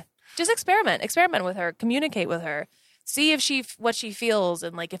But yeah, one. just experiment with her, communicate with her, see if what she feels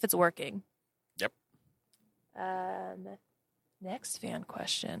and, like, if it's working. Yep. Next fan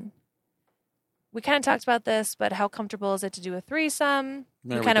question. We kind of talked about this, but how comfortable is it to do a threesome?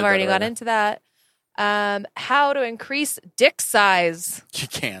 Yeah, we we kind of did that already got already. into that. How to increase dick size? You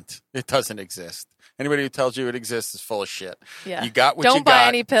can't. It doesn't exist. Anybody who tells you it exists is full of shit. Yeah. You got what Don't you buy got.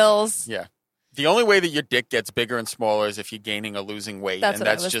 any pills. Yeah. The only way that your dick gets bigger and smaller is if you're gaining or losing weight. That's and what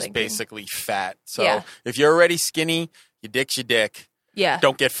I that's was just thinking. basically fat. So Yeah. if you're already skinny, your dick's your dick. Yeah.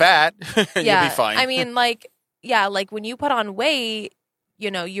 Don't get fat. and Yeah. You'll be fine. I mean, like when you put on weight,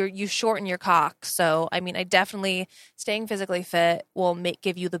 you shorten your cock. So, I mean, I definitely staying physically fit will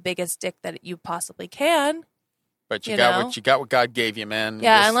give you the biggest dick that you possibly can. but you you got know? what you got what God gave you, man.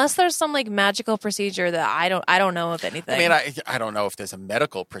 Yeah, Just- unless there's some like magical procedure that I don't know of anything. I mean, I don't know if there's a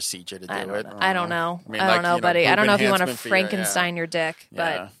medical procedure to do I it. don't know. I don't know, mean, I like, don't know, you buddy. I don't know if you want to boob enhancement for your- Frankenstein your dick,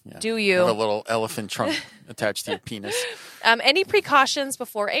 yeah, but yeah. do Have a you? little elephant trunk attached to your penis. Any precautions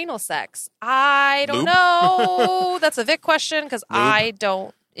before anal sex? I don't Lube? know. That's a Vic question because I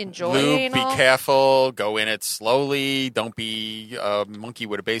don't enjoy Lube, anal. be careful. Go in it slowly. Don't be a monkey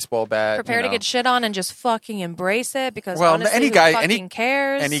with a baseball bat. Prepare you to know. get shit on and just fucking embrace it because Well, honestly, any who guy- fucking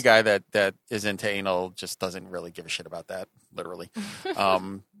cares? Any guy that is into anal just doesn't really give a shit about that, literally.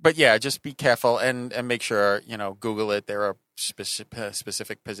 But yeah, just be careful and make sure, Google it. There are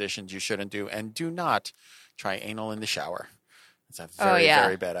specific positions you shouldn't do. And do not try anal in the shower. It's a very,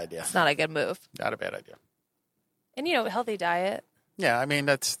 very bad idea. It's not a good move. Not a bad idea. And healthy diet. Yeah, I mean,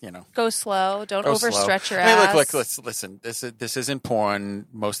 that's, Go slow. Don't Go slow. overstretch your I mean, ass. look, listen. This isn't porn.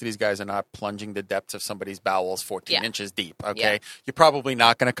 Most of these guys are not plunging the depths of somebody's bowels 14 Yeah. inches deep. Okay, Yeah. You're probably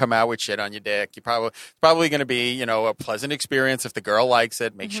not going to come out with shit on your dick. You're probably going to be, a pleasant experience if the girl likes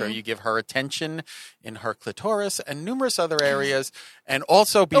it. Make sure you give her attention in her clitoris and numerous other areas, and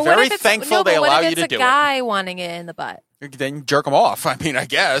also be But what very if it's- thankful no, they but what allow if you to it's do a guy wanting it in the butt? it. Then jerk them off. I mean, I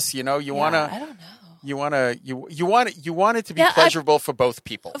guess you want I to. don't know. You want it to be Yeah, pleasurable for both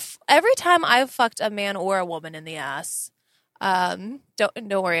people. Every time I've fucked a man or a woman in the ass, don't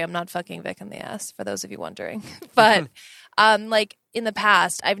worry, I'm not fucking Vic in the ass. For those of you wondering, but like in the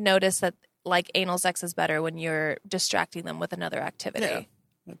past, I've noticed that like anal sex is better when you're distracting them with another activity. Yeah.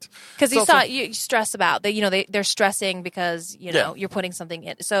 Because It's also- you stress about that, they're stressing because Yeah. you're putting something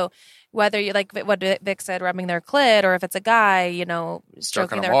in. So whether you like what Vic said, rubbing their clit, or if it's a guy,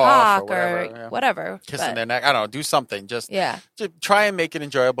 stroking them their off or cock whatever, yeah. whatever. Kissing But, their neck. I don't know. Do something. Just try and make it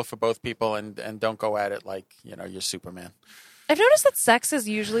enjoyable for both people, and don't go at it like you're Superman. I've noticed that sex is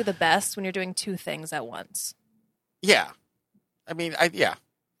usually the best when you're doing two things at once. Yeah, I mean, yeah.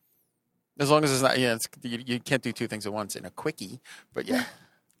 As long as it's not, you can't do two things at once in a quickie. But yeah,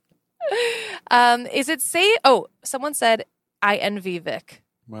 Is it safe? Oh, someone said, I envy Vic.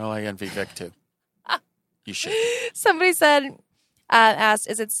 well, I envy Vic too. You should. Somebody said, asked,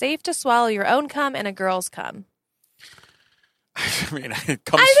 is it safe to swallow your own cum and a girl's cum? I mean, it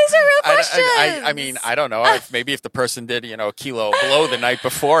comes. These are real questions. I mean, I don't know. Maybe if the person did, a kilo below the night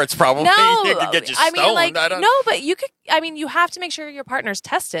before, it's probably no. it could get you stoned. I mean, like, I don't. no, but you could. I mean, you have to make sure your partner's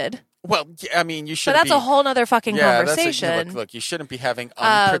tested. Well, I mean, you should. But that's a whole nother fucking conversation. Look, you shouldn't be having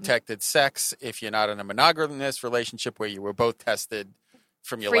unprotected sex if you're not in a monogamous relationship where you were both tested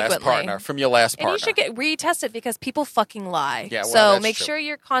from your last partner. And you should get retested because people fucking lie. Yeah, well, so that's make true. sure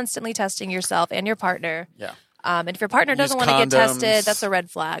you're constantly testing yourself and your partner. Yeah. And if your partner doesn't want to get tested, that's a red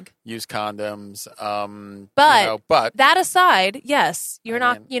flag. Use condoms. But that aside, yes, you're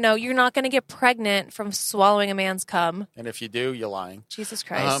not going to get pregnant from swallowing a man's cum. And if you do, you're lying. Jesus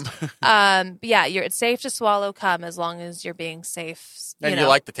Christ. But yeah, it's safe to swallow cum as long as you're being safe. You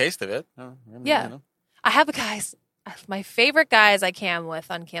like the taste of it. Yeah. I have the guys. My favorite guys I cam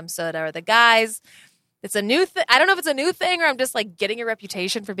with on Cam Soda are the guys. It's a new thing. I don't know if it's a new thing or I'm just like getting a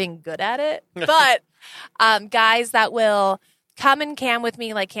reputation for being good at it. But guys that will come and cam with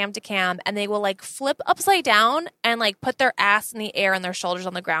me, like cam to cam, and they will like flip upside down and like put their ass in the air and their shoulders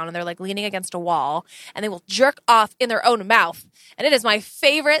on the ground, and they're like leaning against a wall, and they will jerk off in their own mouth. And it is my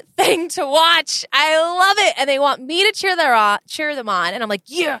favorite thing to watch. I love it. And they want me to cheer them on. And I'm like,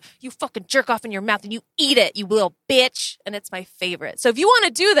 yeah, you fucking jerk off in your mouth and you eat it, you little bitch. And it's my favorite. So if you want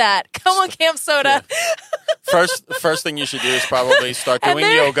to do that, come on Cam Soda. Yeah. First thing you should do is probably start doing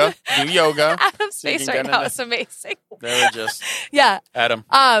yoga. Do yoga. Adam's face right now is amazing. They're just Adam.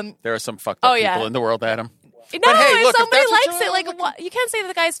 There are some fucked up people in the world, Adam. No, but hey, if look, somebody if likes it, like you can't say that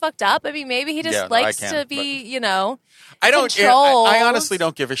the guy's fucked up. I mean, maybe he just likes to be, controlled. I honestly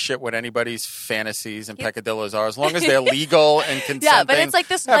don't give a shit what anybody's fantasies and peccadillos are, as long as they're legal and consenting. Yeah, but it's like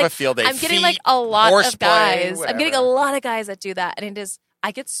this. Have like, a field day. I'm getting like a lot of guys. Whatever. I'm getting a lot of guys that do that, and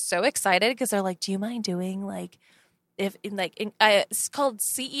I get so excited because they're like, "Do you mind doing like?" It's called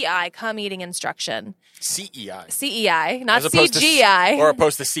CEI, cum eating instruction. CEI, not CGI. Or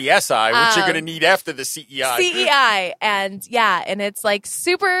opposed to CSI, which you're going to need after the CEI. CEI, and it's like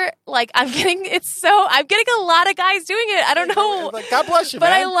super, like I'm getting a lot of guys doing it. I don't know. Like, God bless you,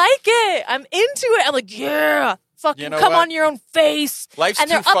 but man. I like it. I'm into it. I'm like, yeah. Fucking come on your own face. Life's and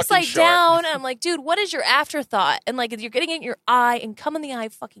they're too upside short. down. And I'm like, dude, what is your afterthought? And like, you're getting it in your eye, and cum in the eye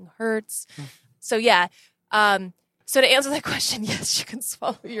fucking hurts. So yeah. So to answer that question, yes, you can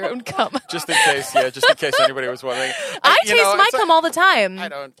swallow your own cum. Just in case anybody was wondering. I taste my cum all the time.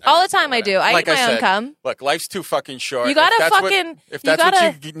 All the time I do. I eat my own cum. Look, life's too fucking short. You gotta if that's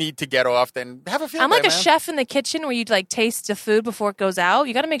what you need to get off, then have a field I'm day, like a man. chef in the kitchen where you like taste the food before it goes out.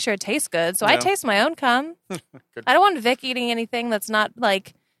 You got to make sure it tastes good. So I taste my own cum. I don't want Vic eating anything that's not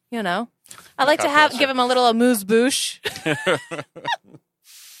like, I like to give him a little amuse-bouche.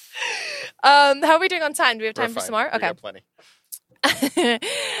 How are we doing on time? Do we have time for some more? Okay. We got plenty.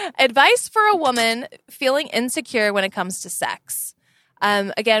 Advice for a woman feeling insecure when it comes to sex.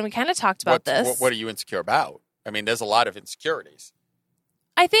 Again, we kind of talked about this. What are you insecure about? I mean, there's a lot of insecurities.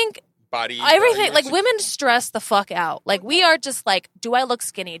 I think everything, like women stress the fuck out. Like we are just like, do I look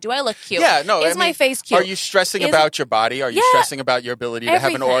skinny? Do I look cute? Yeah, no. Is my face cute? Are you stressing about your body? Are you stressing about your ability to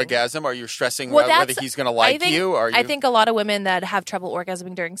have an orgasm? Are you stressing about whether he's going to like you? I think a lot of women that have trouble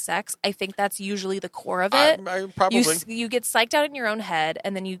orgasming during sex, I think that's usually the core of it. Probably. You get psyched out in your own head,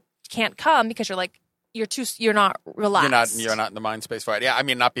 and then you can't come because you're like, you're not relaxed. You're not in the mind space for it. Yeah, I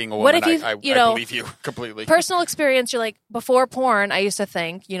mean, not being a woman, I believe you completely. Personal experience, you're like, before porn, I used to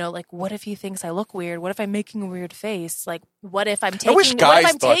think, like, what if he thinks I look weird? What if I'm making a weird face? Like, what if I'm taking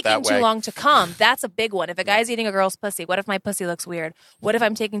too long to come? That's a big one. If a guy's eating a girl's pussy, what if my pussy looks weird? What if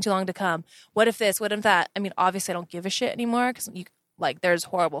I'm taking too long to come? What if this? What if that? I mean, obviously I don't give a shit anymore because there's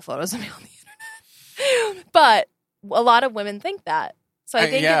horrible photos of me on the internet. But a lot of women think that. So I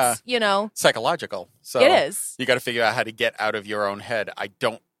think it's, psychological. So it is. You got to figure out how to get out of your own head. I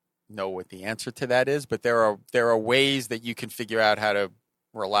don't know what the answer to that is, but there are ways that you can figure out how to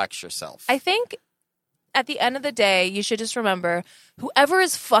relax yourself. I think at the end of the day, you should just remember whoever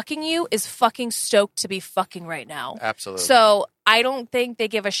is fucking you is fucking stoked to be fucking right now. Absolutely. So I don't think they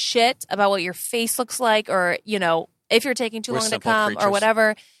give a shit about what your face looks like or, if you're taking too long to come or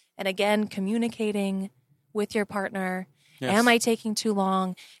whatever. And again, communicating with your partner. Yes. Am I taking too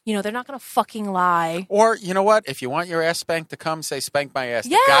long? They're not going to fucking lie. Or, you know what? If you want your ass spanked to come, say, spank my ass.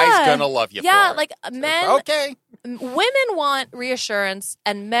 The guy's going to love you for it. Yeah, like men. Okay. Women want reassurance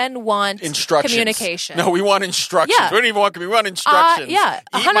and men want communication. No, we want instructions. Yeah. We don't even want instructions. Yeah,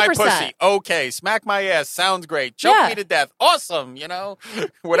 100%. Eat my pussy. Okay. Smack my ass. Sounds great. Choke me to death. Awesome.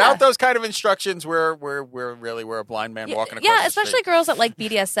 Without those kind of instructions, we're a blind man walking across the street. Especially girls that like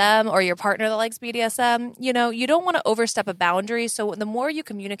BDSM or your partner that likes BDSM. You don't want to overstep a a boundary. So the more you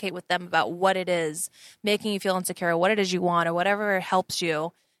communicate with them about what it is making you feel insecure, what it is you want, or whatever helps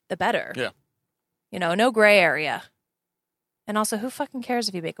you, the better. Yeah. You know, no gray area. And also, who fucking cares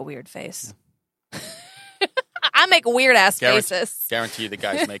if you make a weird face? I make weird ass faces. Guarantee the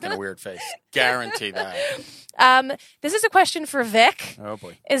guy's making a weird face. Guarantee that. This is a question for Vic. Oh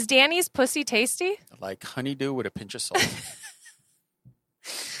boy. Is Danny's pussy tasty? Like honeydew with a pinch of salt.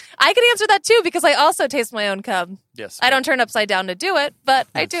 I can answer that too because I also taste my own cum. Yes. I don't turn upside down to do it, but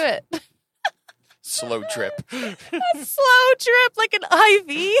I do it. Slow drip. Slow drip like an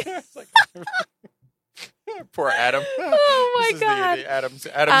IV. Poor Adam. Oh my This is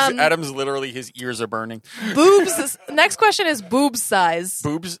God. Adam's literally, his ears are burning. Boobs. Next question is boob size.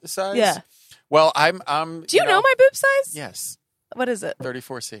 Boobs size? Yeah. Well, I'm Do you know my boob size? Yes. What is it?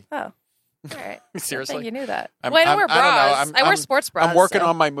 34C. Oh. All right. Seriously? I think you knew that. I'm- Well, I don't I'm- wear I don't know. bras. I wear sports bras. I'm working so.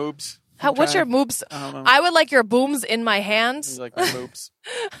 on my moobs. What's your moobs? I don't know. I would like your booms in my hand. You like my moobs?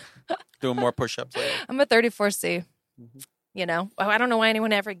 Doing more push-ups later. I'm a 34C. You know, I don't know why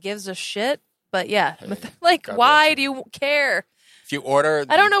anyone ever gives a shit, but yeah, like, God why bless you. do you care? If you order,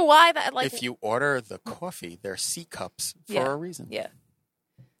 I don't know why that. Like, if you order the coffee, they're C cups for Yeah. a reason. yeah.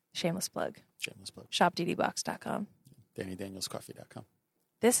 Shameless plug. Shameless plug. ShopDDBox.com. DannyDanielsCoffee.com.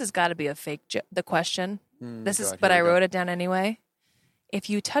 This has got to be a fake. The question. This is, God, but here I we go. wrote it down anyway. If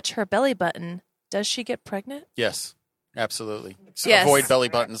you touch her belly button, does she get pregnant? Yes, absolutely. So Yes. avoid belly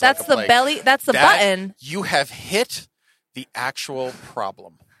buttons. That's like a the plague. belly. That's the That- button. You have hit the actual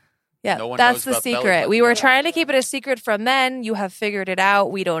problem. Yeah, No one that's knows the about belly secret. button. We were trying to keep it a secret from men. You have figured it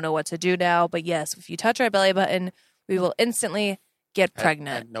out. We don't know what to do now. But yes, if you touch our belly button, we will instantly get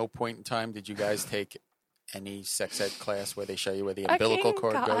pregnant. At no point in time did you guys take any sex ed class where they show you where the Fucking umbilical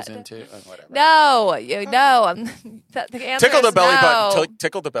cord God. goes into? Whatever. No, no. The answer Tickle the is belly no. button.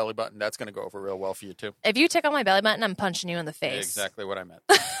 Tickle the belly button. That's going to go over real well for you too. If you tickle my belly button, I'm punching you in the face. Exactly what I meant.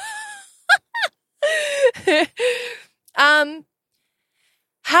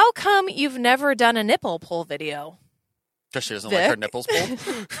 How come you've never done a nipple pull video? Because she doesn't like her Vic? nipples pulled.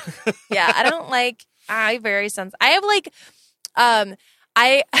 Yeah, I don't like. I have like,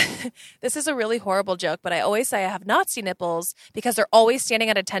 this is a really horrible joke, but I always say I have Nazi nipples because they're always standing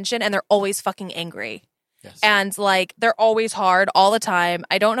at attention and they're always fucking angry. Yes. And like they're always hard all the time.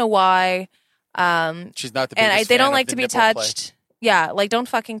 I don't know why. She's not the biggest And they fan don't of like the to be nipple play. touched. Yeah, like don't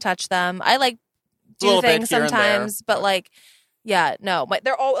fucking touch them. I like A little do bit things here and sometimes, there, but like, yeah, no. But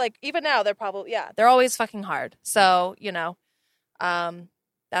they're all like, even now, they're probably they're always fucking hard. So you know,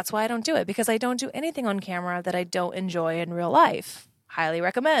 that's why I don't do it because I don't do anything on camera that I don't enjoy in real life. Highly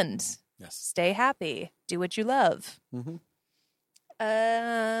recommend. Yes. Stay happy. Do what you love. Mm-hmm.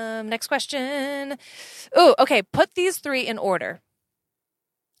 Next question. Oh, okay. Put these three in order.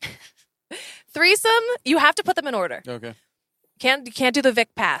 Threesome, you have to put them in order. Okay. You can't do the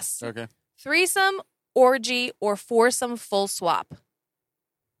Vic pass. Okay. Threesome, orgy, or foursome full swap.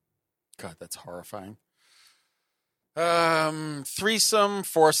 God, that's horrifying. Threesome,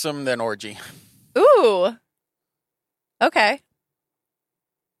 foursome, then orgy. Ooh. Okay.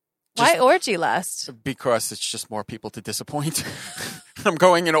 Why Just- orgy last? Because it's just more people to disappoint. I'm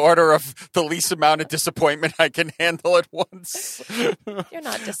going in order of the least amount of disappointment I can handle at once. You're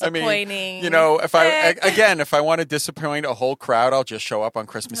not I disappointing. mean, you know, if I want to disappoint a whole crowd, I'll just show up on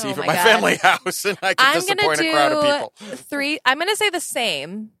Christmas Oh Eve my at my God. family house and I can I'm disappoint gonna a crowd of people. do three. I'm gonna say the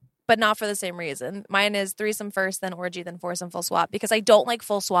same, but not for the same reason. Mine is threesome first, then orgy, then foursome full swap because I don't like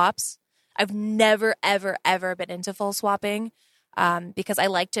full swaps. I've never, ever, ever been into full swapping because I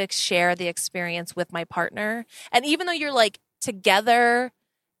like to share the experience with my partner. And even though you're like together,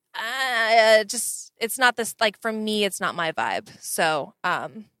 it's not this like for me. It's not my vibe. So,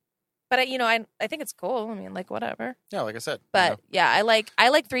 but I think it's cool. I mean, like whatever. Yeah, like I said. But yeah, I like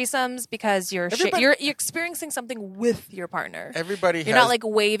threesomes because you're Everybody- you're experiencing something with your partner. everybody You're has not like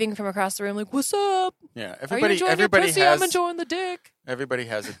waving from across the room, like "What's up? yeah, Are you everybody enjoying everybody your pussy? has I'm enjoying the dick." everybody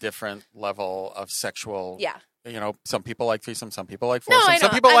has a different level of sexual. Yeah. You know, some people like threesome, some people like No, foursome. I know.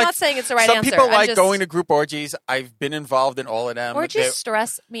 Some people I'm like not saying it's the right some answer. people I'm like just- going to group orgies. I've been involved in all of them. Orgies They-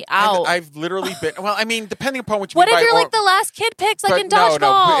 stress me out. I've literally been. Well, I mean, depending upon what you What mean if by you're or- like the last kid picked, like But in no, no,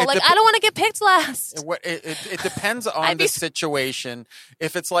 dodgeball? it Like dep- I don't want to get picked last. It depends on I'd be the situation.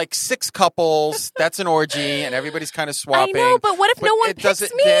 If it's like 6 couples, that's an orgy, and everybody's kind of swapping. I know, but what if But no one it picks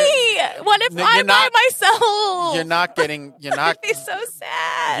doesn't- me? What if No, I'm you're by not- myself? You're not getting. You're not. I'd be so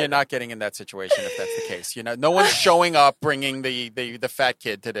sad. You're not getting in that situation if that's the case. You know, No one's showing up bringing the fat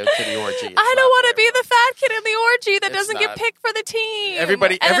kid to the orgy. I don't want to be the fat kid in the orgy that It's doesn't get not. picked for the team.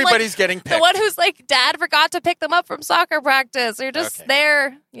 Everybody's getting picked. The one who's like, dad forgot to pick them up from soccer practice. You're just Okay.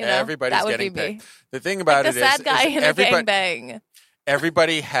 there. You know, Everybody's that would getting be me. picked. The thing about Like the it is, sad guy in a gangbang.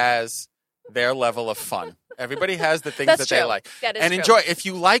 everybody has their level of fun. Everybody has the things That's that true. they like. That is and true. enjoy. If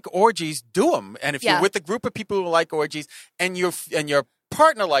you like orgies, do them. And if Yeah. you're with a group of people who like orgies, and your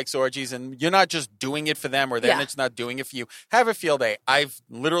partner likes orgies, and you're not just doing it for them, or they're Yeah. just not doing it for you, have a field day. I've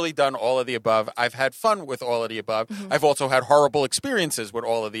literally done all of the above. I've had fun with all of the above. Mm-hmm. I've also had horrible experiences with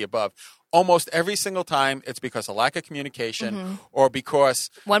all of the above. Almost every single time, it's because of lack of communication, Mm-hmm. or because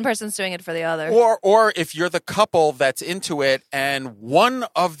One person's doing it for the other. or if you're the couple that's into it and one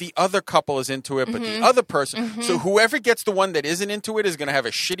of the other couple is into it, but Mm-hmm. the other person, so whoever gets the one that isn't into it is going to have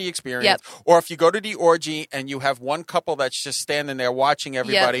a shitty experience. Yep. Or if you go to the orgy and you have one couple that's just standing there watching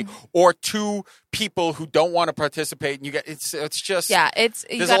everybody, or two people who don't want to participate, and you get it's just Yeah, it's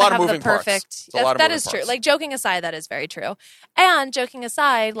you there's a gotta lot of have moving the parts. perfect. It's a lot of That moving is true. parts. Like joking aside, that is very true. And joking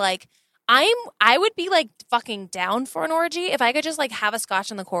aside, like I would be like fucking down for an orgy if I could just like have a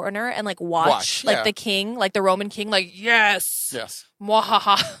scotch in the corner and like watch like yeah. the king, like the Roman king, like yes, yes.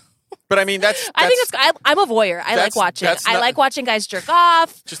 mwahaha. But I mean that's I think I'm a voyeur. I like that's- watching. that's I not- like watching guys jerk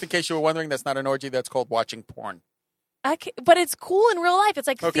off. just in case you were wondering, that's not an orgy. That's called watching porn. But it's cool in real life. It's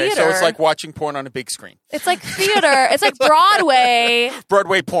like Okay, theater. so it's like watching porn on a big screen. It's like theater. It's like Broadway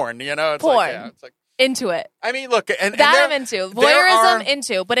Broadway porn, you know? It's Porn. Like, yeah, it's like into it. I mean, look, and That there, I'm into. there Voyeurism are-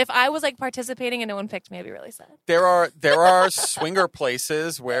 into. But if I was like participating and no one picked me, I'd be really sad. there are swinger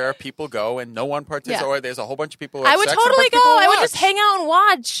places where people go and no one participates, Yeah. or there's a whole bunch of people who I have would sex and a totally bunch of people go. who I would just watch. hang out and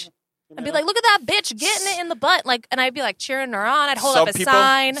watch. I'd be know? like, look at that bitch getting it in the butt. Like, and I'd be like cheering her on. I'd hold Some up a people,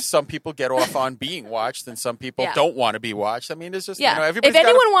 sign. Some people get off on being watched, and some people Yeah. don't want to be watched. I mean, it's just Yeah. you know, If everybody's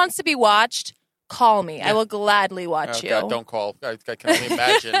anyone wants to be watched, call me. I Yeah. will gladly watch oh, you. God, don't call. I can only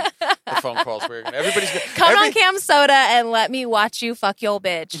imagine the phone calls. Everybody's Come on Cam Soda and let me watch you fuck your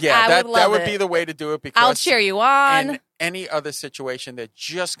bitch. Yeah, I that would love would it. be the way to do it because I'll cheer you on. in any other situation, they're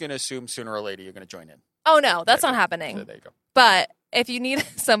just going to assume sooner or later you're going to join in. Oh no, that's not So happening. there you go. But if you need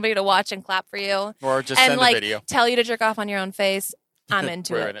somebody to watch and clap for you Or just and send like a video. tell you to jerk off on your own face, I'm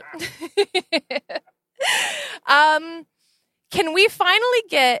into We're it. in it. Can we finally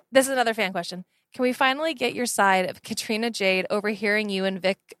get this is another fan question. Can we finally get your side of Katrina Jade overhearing you and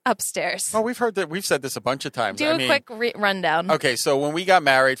Vic upstairs? Oh, we've heard that. We've said this a bunch of times. Do I a mean, quick rundown. Okay, so when we got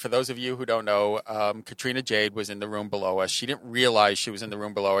married, for those of you who don't know, Katrina Jade was in the room below us. She didn't realize she was in the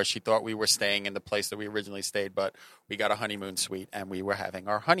room below us. She thought we were staying in the place that we originally stayed, but we got a honeymoon suite, and we were having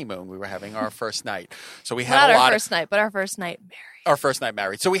our honeymoon. We were having our first night. So we had Not a our lot first night, but our first night married. our first night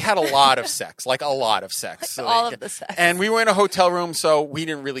married. So we had a lot of sex, like a lot of sex. So All of the sex. And we were in a hotel room, so we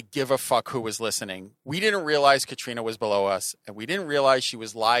didn't really give a fuck who was listening. We didn't realize Katrina was below us, and we didn't realize she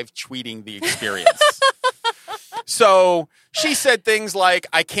was live tweeting the experience. So she said things like,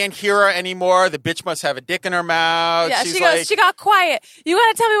 I can't hear her anymore. The bitch must have a dick in her mouth. Yeah, she's she like, goes, she got quiet. You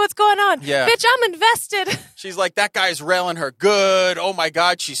gotta tell me what's going on. Yeah. Bitch, I'm invested. she's like, that guy's railing her good. Oh my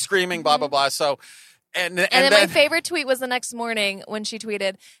God, she's screaming, blah, blah, blah. So, and And then my favorite tweet was the next morning when she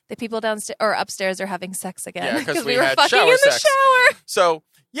tweeted, the people downstairs or upstairs are having sex again. Yeah, 'cause we were had fucking shower in the sex. shower. So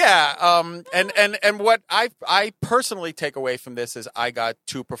yeah, and what I personally take away from this is I got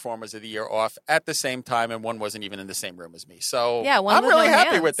 2 performers of the year off at the same time, and one wasn't even in the same room as me. So Yeah, one I'm with really no happy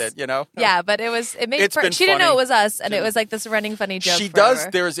hands. with it. You know. Yeah, but it made It's been she didn't know funny. it was us, and She it was like this running funny joke. She forever. does.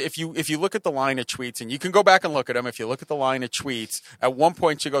 There's if you look at the line of tweets, and you can go back and look at them. If you look at the line of tweets, at one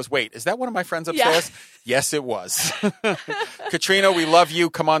point she goes, "Wait, is that one of my friends upstairs?" Yes, it was. Katrina, we love you.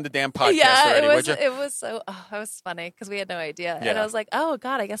 Come on the damn podcast Yeah, already, it would you? was so. Oh, it was funny because we had no idea, and Yeah. I was like, "Oh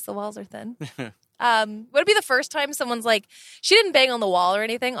God, I guess the walls are thin." Would it be the first time someone's like, she didn't bang on the wall or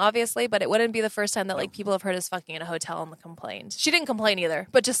anything, obviously, but it wouldn't be the first time that like people have heard us fucking in a hotel and complained. She didn't complain either,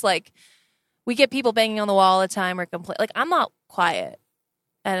 but just like we get people banging on the wall all the time or complain. Like I'm not quiet,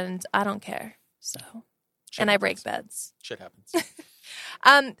 and I don't care. So, Shit and I break happens. beds. Shit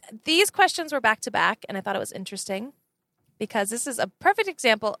happens. These questions were back to back, and I thought it was interesting because this is a perfect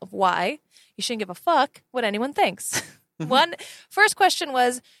example of why you shouldn't give a fuck what anyone thinks. First question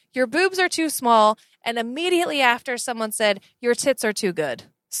was, your boobs are too small, and immediately after someone said, your tits are too good.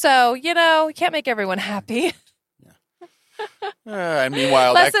 So, you can't make everyone happy. And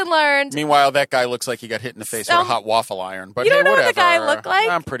meanwhile, Lesson learned. that guy looks like he got hit in the face with a hot waffle iron. But You hey, don't know what whatever. the guy looked like?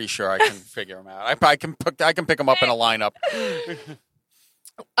 I'm pretty sure I can figure him out. I can pick him up in a lineup.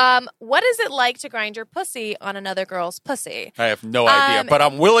 What is it like to grind your pussy on another girl's pussy? I have no idea, but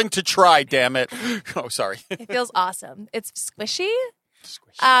I'm willing to try. Damn it! Oh, sorry. It feels awesome. It's squishy.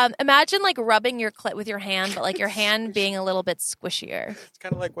 Imagine like rubbing your clit with your hand, but like your hand being a little bit squishier. It's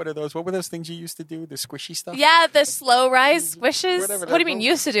kind of like what were those things you used to do? The squishy stuff? Yeah, the slow rise squishes. Whatever What do you mean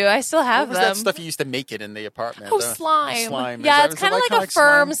used to do? I still have What was them. that stuff you used to make it in the apartment? Oh, slime. Slime. Yeah, Is it's that kind of like a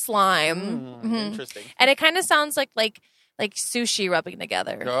firm slime. Interesting. And it kind of sounds like sushi rubbing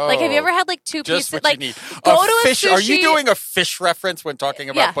together. Oh, Like, have you ever had like two Just pieces? what Like, you need. go to a fish. sushi. Are you doing a fish reference when talking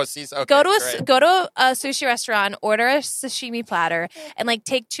about Yeah. pussies? Okay, Go to great. go to a sushi restaurant, order a sashimi platter, and like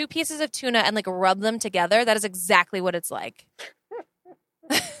take 2 pieces of tuna and like rub them together. That is exactly what it's like.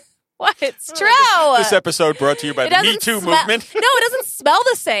 What? It's true. This episode brought to you by It the Me doesn't Too smell- movement. No, it doesn't smell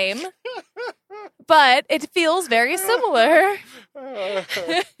the same, but it feels very similar.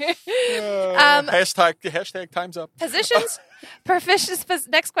 Hashtag time's up. Positions.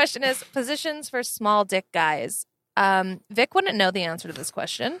 Next question is positions for small dick guys. Vic wouldn't know the answer to this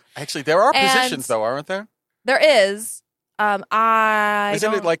question. Actually, there are And- positions though, aren't there? There is.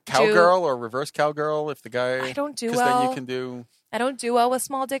 Isn't it like cowgirl or reverse cowgirl if the guy? I don't do Because well. then you can do. I don't do well with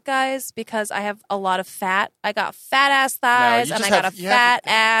small dick guys because I have a lot of fat. I got fat ass thighs you and I just got have- a you fat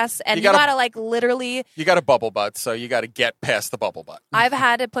have- ass, and you you gotta- gotta like literally. You got a bubble butt, so you got to get past the bubble butt. I've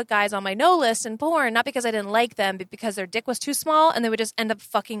had to put guys on my no list in porn, not because I didn't like them, but because their dick was too small and they would just end up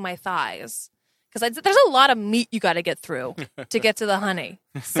fucking my thighs. Because there's a lot of meat you got to get through to get to the honey.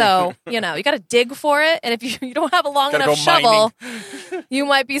 So, you got to dig for it. And if you don't have a long Gotta enough go shovel, you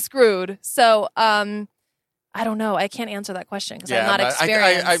might be screwed. So, I don't know. I can't answer that question because I'm not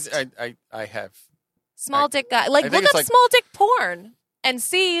experienced. I have. Small dick guy. I Like, think look it's up like- small dick porn and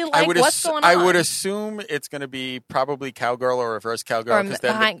see like what's going on. I would assume it's going to be probably cowgirl or reverse cowgirl or because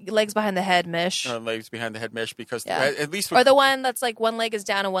legs behind the head mish. legs behind the head mesh because Yeah. at least Or the one that's like one leg is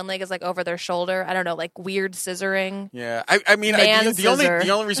down and one leg is like over their shoulder. I don't know, like weird scissoring. Yeah, I mean, Man the only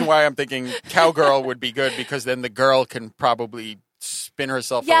scissor. reason why I'm thinking cowgirl would be good because then the girl can probably spin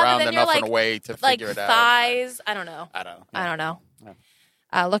herself Yeah, but around then you're enough in like- a way to Like figure it out. thighs. I don't know. I don't know. I don't know.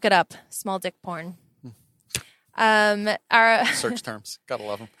 Yeah. Look it up. Small dick porn. Search terms. Gotta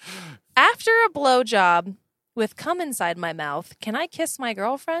love them. After a blowjob with cum inside my mouth, can I kiss my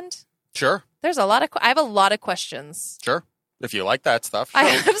girlfriend? Sure, There's a lot of. I have a lot of questions. sure. If you like that stuff,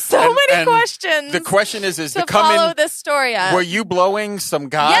 I sure. have so And- many and questions. The question is to the cum follow in? this story up. Were you blowing some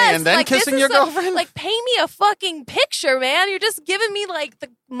guy Yes, and then like, this kissing is your some- girlfriend? Like, paint me a fucking picture, man. You're just giving me like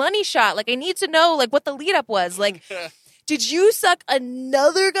the money shot. Like, I need to know like what the lead up was. Like, did you suck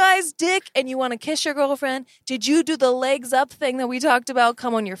another guy's dick and you want to kiss your girlfriend? Did you do the legs up thing that we talked about?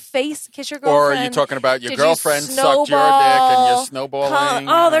 Come on your face, kiss your Or girlfriend. are you talking about your Did you girlfriend sucked your dick and you're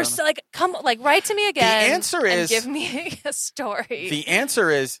snowballing? There's like, come, like, write to me again. The answer and is- give me a story. The answer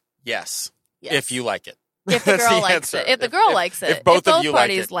is yes, Yes. if you like it. If the That's girl the likes answer. it. If the girl likes it. If both of you like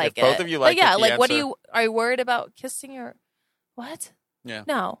parties it. like If it. both of you like but yeah, it, the like, what answer- are you worried about kissing your, what? Yeah.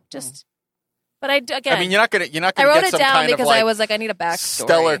 No, just, but again, I mean, you're not gonna I wrote get it some down kind because of like I was like, I need a backstory.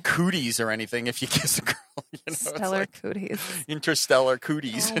 stellar cooties or anything if you kiss a girl. It's Stellar like cooties. interstellar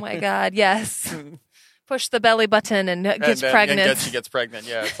cooties. Oh my God, yes. Push the belly button and And gets then- pregnant. And she gets pregnant.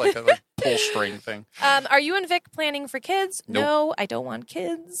 Yeah, it's like a pull string thing. Are you and Vic planning for kids? Nope. No, I don't want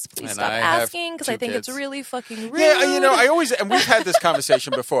kids. Please And stop I have asking because I 2 think kids. it's really fucking rude. Yeah, I always and we've had this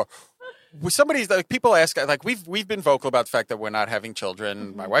conversation before. With somebody's like people ask like we've been vocal about the fact that we're not having children.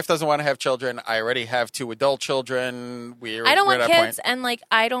 Mm-hmm. My wife doesn't want to have children. I already have 2 adult children. I don't we're want at that kids, point. and like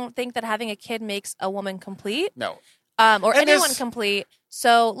I don't think that having a kid makes a woman complete, No. or And anyone there's- complete.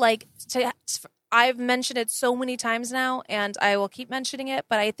 So like I've mentioned it so many times now, and I will keep mentioning it.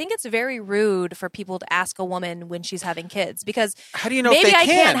 But I think it's very rude for people to ask a woman when she's having kids because How do you know maybe if they I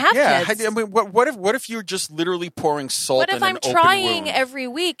can? can't have yeah. kids. I mean, what if you're just literally pouring salt What in if an I'm open trying wound? every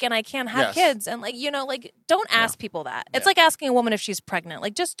week and I can't have Yes. kids? And like don't ask people that. It's Yeah. like asking a woman if she's pregnant.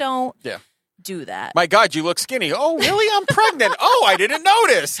 Like just don't Yeah. do that. My God, you look skinny. Oh, really? I'm pregnant. Oh, I didn't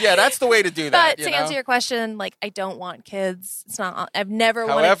notice. Yeah, that's the way to do that. But to answer your question, like I don't want kids. It's not. I've never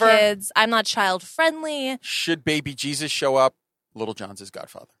However- wanted kids. I'm not child friendly. Should baby Jesus show up, Little John's his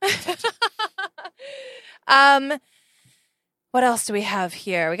godfather. What else do we have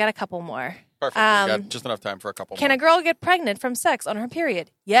here? We got a couple more. Perfect. We got just enough time for a couple Can more. a girl get pregnant from sex on her period?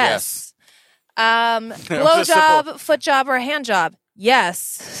 Yes. Just Blowjob, foot job, or hand job?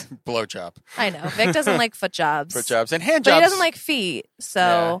 Yes. Blowjob. I know. Vic doesn't like foot jobs. Foot jobs and hand But jobs. he doesn't like feet.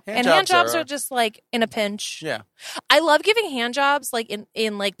 So Yeah, and hand jobs are just like in a pinch. Yeah. I love giving hand jobs like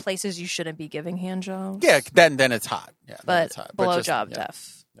in like places you shouldn't be giving hand jobs. Yeah, then it's hot. Yeah, then But it's hot. blowjob just- yeah.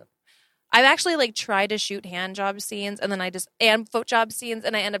 def. Yeah. I've actually like tried to shoot hand job scenes and then and foot job scenes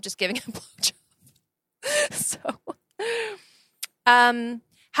and I end up just giving a blowjob. So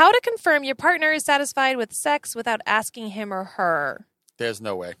how to confirm your partner is satisfied with sex without asking him or her? There's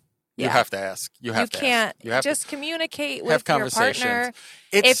no way. You Yeah. have to ask. You have to can't ask. You have just to communicate have with your conversations. partner.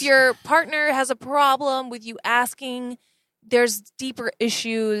 It's- If your partner has a problem with you asking, there's deeper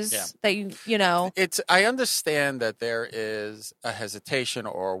issues Yeah. that you know. I understand that there is a hesitation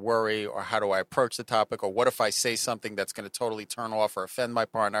or a worry or how do I approach the topic or what if I say something that's going to totally turn off or offend my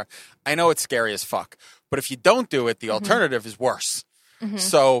partner. I know it's scary as fuck. But if you don't do it, the alternative is worse. Mhm.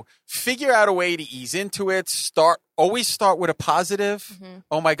 So figure out a way to ease into it. Always start with a positive. Mhm.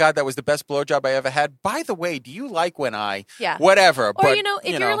 Oh my God, that was the best blowjob I ever had. By the way, do you like when I Yeah. whatever? Or, but,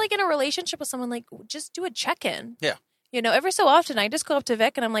 if you're like in a relationship with someone, like just do a check-in. Yeah. Every so often I just go up to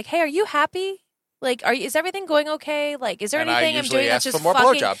Vic and I'm like, hey, are you happy? Like, is everything going okay? Like, is there and anything I I'm usually doing that's ask just for more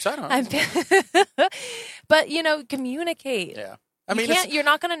fucking... blowjobs. I don't know. But, communicate. Yeah. I mean, You're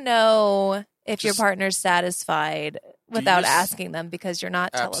not going to know if your Just- partner's satisfied without just- asking them because you're not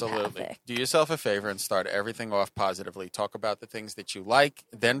absolutely. telepathic. Do yourself a favor and start everything off positively. Talk about the things that you like,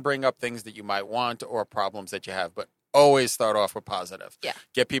 then bring up things that you might want or problems that you have. But always start off with positive. Yeah.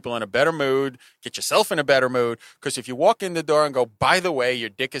 Get people in a better mood. Get yourself in a better mood. Because if you walk in the door and go, by the way, your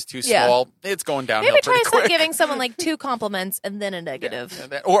dick is too Yeah. small, it's going downhill Maybe try pretty quick. giving someone like 2 compliments and then a negative.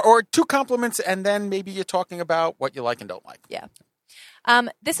 Yeah, or 2 compliments, and then maybe you're talking about what you like and don't like. Yeah.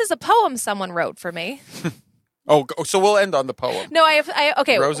 This is a poem someone wrote for me. Oh, so we'll end on the poem. No,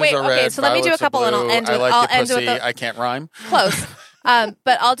 okay. Roses Wait, are okay. red, So let me do a violets are couple, and I'll blue, end with. I like I'll your end pussy. with the I can't rhyme. close.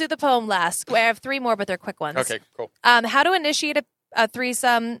 But I'll do the poem last. I have 3 more, but they're quick ones. Okay, cool. How to initiate a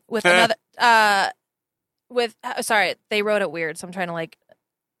threesome with another. Sorry, they wrote it weird, so I'm trying to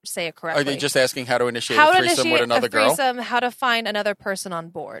say it correctly. Are they just asking how to initiate how a to threesome initiate with another a girl? threesome? How to find another person on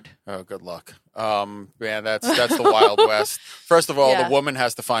board? Oh, good luck. Man, that's the Wild West. First of all, Yeah. the woman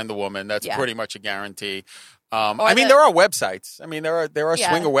has to find the woman. That's Yeah. pretty much a guarantee. Or there are websites. I mean, there are Yeah.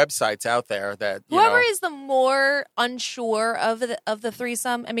 swinger websites out there that Whoever is the more unsure of the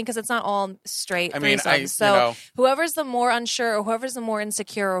threesome. I mean, because it's not all straight threesomes. So whoever's the more unsure, or whoever's the more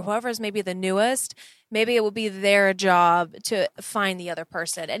insecure, or whoever's maybe the newest, maybe it will be their job to find the other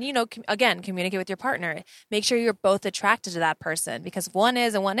person. And again, communicate with your partner. Make sure you're both attracted to that person, because if one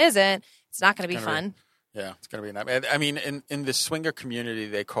is and one isn't, it's not going to be fun. Yeah, it's going to be nice. I mean, in the swinger community,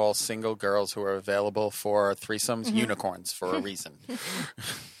 they call single girls who are available for threesomes unicorns for a reason.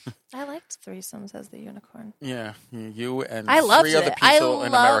 I liked threesomes as the unicorn. Yeah, you and I loved 3 other it. I people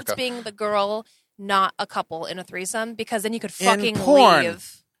in loved America. being the girl, not a couple in a threesome, because then you could fucking porn.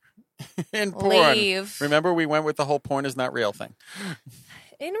 leave. In porn. Leave. Remember, we went with the whole porn is not real thing.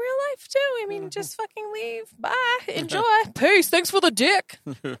 In real life too. I mean, just fucking leave. Bye. Enjoy. Peace. Thanks for the dick.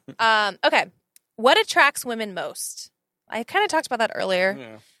 Okay. What attracts women most? I kind of talked about that earlier.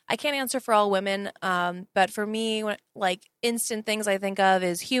 Yeah. I can't answer for all women, but for me, instant things I think of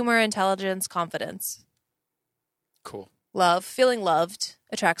is humor, intelligence, confidence, Cool. love. Feeling loved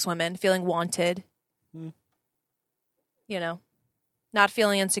attracts women. Feeling wanted. Hmm. Not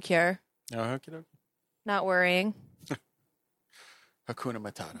feeling insecure. Oh, okey-doke. Not worrying. Hakuna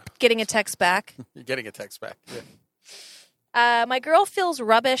Matata. Getting a text back. You're getting a text back. Yeah. My girl feels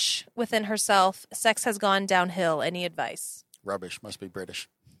rubbish within herself. Sex has gone downhill. Any advice? Rubbish. Must be British.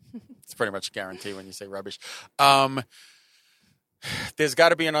 It's pretty much a guarantee when you say rubbish. There's got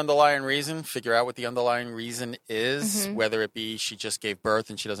to be an underlying reason. Figure out what the underlying reason is, whether it be she just gave birth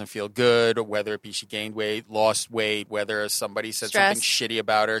and she doesn't feel good, or whether it be she gained weight, lost weight, whether somebody said Stress. something shitty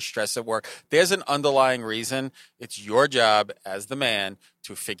about her, stress at work. There's an underlying reason. It's your job as the man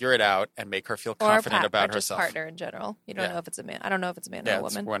to figure it out and make her feel confident about or just herself. partner in general. You don't Yeah. know if it's a man. I don't know if it's a man or Yeah, a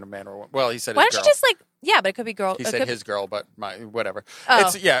it's woman. when a man or a woman. Well, he said Why his don't girl. you just yeah, but it could be girl. He it said could, his girl, but whatever.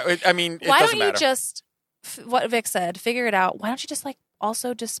 Oh. It's I mean, it why doesn't don't you matter. just what Vic said? Figure it out. Why don't you just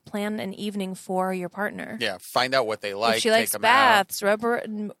also just plan an evening for your partner? Yeah, find out what they like. If she take likes them baths, rubber,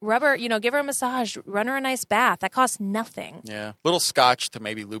 give her a massage, run her a nice bath. That costs nothing. out. Yeah, little scotch to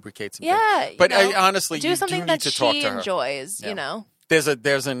maybe lubricate some. Yeah, things. But I honestly, do you something do need that to talk she to her. enjoys. Yeah.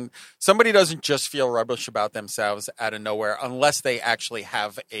 Somebody doesn't just feel rubbish about themselves out of nowhere unless they actually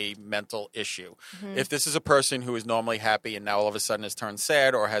have a mental issue. Mm-hmm. If this is a person who is normally happy and now all of a sudden has turned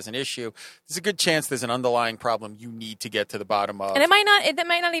sad or has an issue, there's a good chance there's an underlying problem you need to get to the bottom of. And it might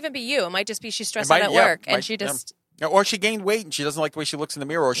not even be you. It might just be she's stressed might- out at yeah, work and might- she just. Yeah, or she gained weight and she doesn't like the way she looks in the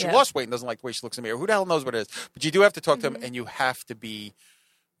mirror, or she Yeah. lost weight and doesn't like the way she looks in the mirror. Who the hell knows what it is? But you do have to talk to Mm-hmm. them, and you have to be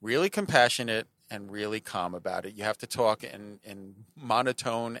really compassionate and really calm about it. You have to talk in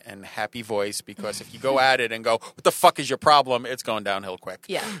monotone and happy voice, because if you go at it and go, "What the fuck is your problem?" it's going downhill quick.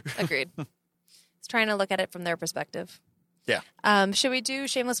 Yeah, agreed. It's trying to look at it from their perspective. Yeah. Should we do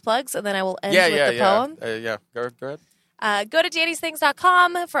shameless plugs and then I will end Yeah, with yeah, the yeah. poem? Yeah. Go ahead. Go to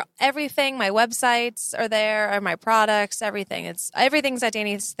Danny'sThings.com for everything. My websites are there, or my products, everything. Everything's at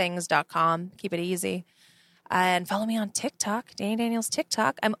Danny'sThings.com. Keep it easy. And follow me on TikTok, Danny Daniels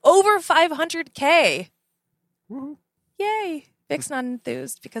TikTok. I'm over 500K. Woo-hoo. Yay. Vic's not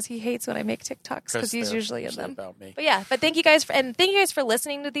enthused because he hates when I make TikToks because he's they're usually in them. about me. But thank you guys for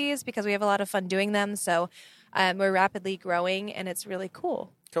listening to these because we have a lot of fun doing them. So we're rapidly growing and it's really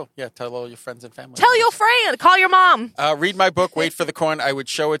cool. Cool. Yeah, tell all your friends and family. Tell your friend. Call your mom. Read my book, Wait for the Coin. I would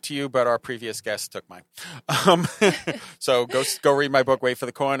show it to you, but our previous guest took mine. So go read my book, Wait for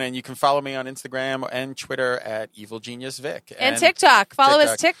the Coin, and you can follow me on Instagram and Twitter at Evil Genius Vic. And TikTok. Follow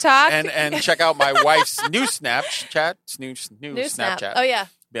his TikTok. And check out my wife's new Snapchat. New Snapchat. Oh, yeah.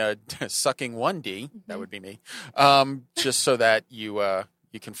 Sucking 1D. That would be me. Just so that you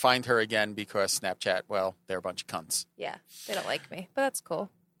can find her again because Snapchat, well, they're a bunch of cunts. Yeah, they don't like me, but that's cool.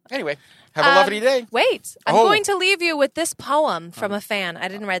 Anyway, have a lovely day. Wait, I'm going to leave you with this poem from a fan. I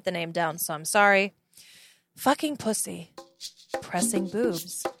didn't write the name down, so I'm sorry. Fucking pussy, pressing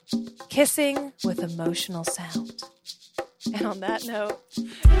boobs, kissing with emotional sound. And on that note,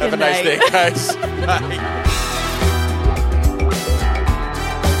 have a nice day, guys. Bye.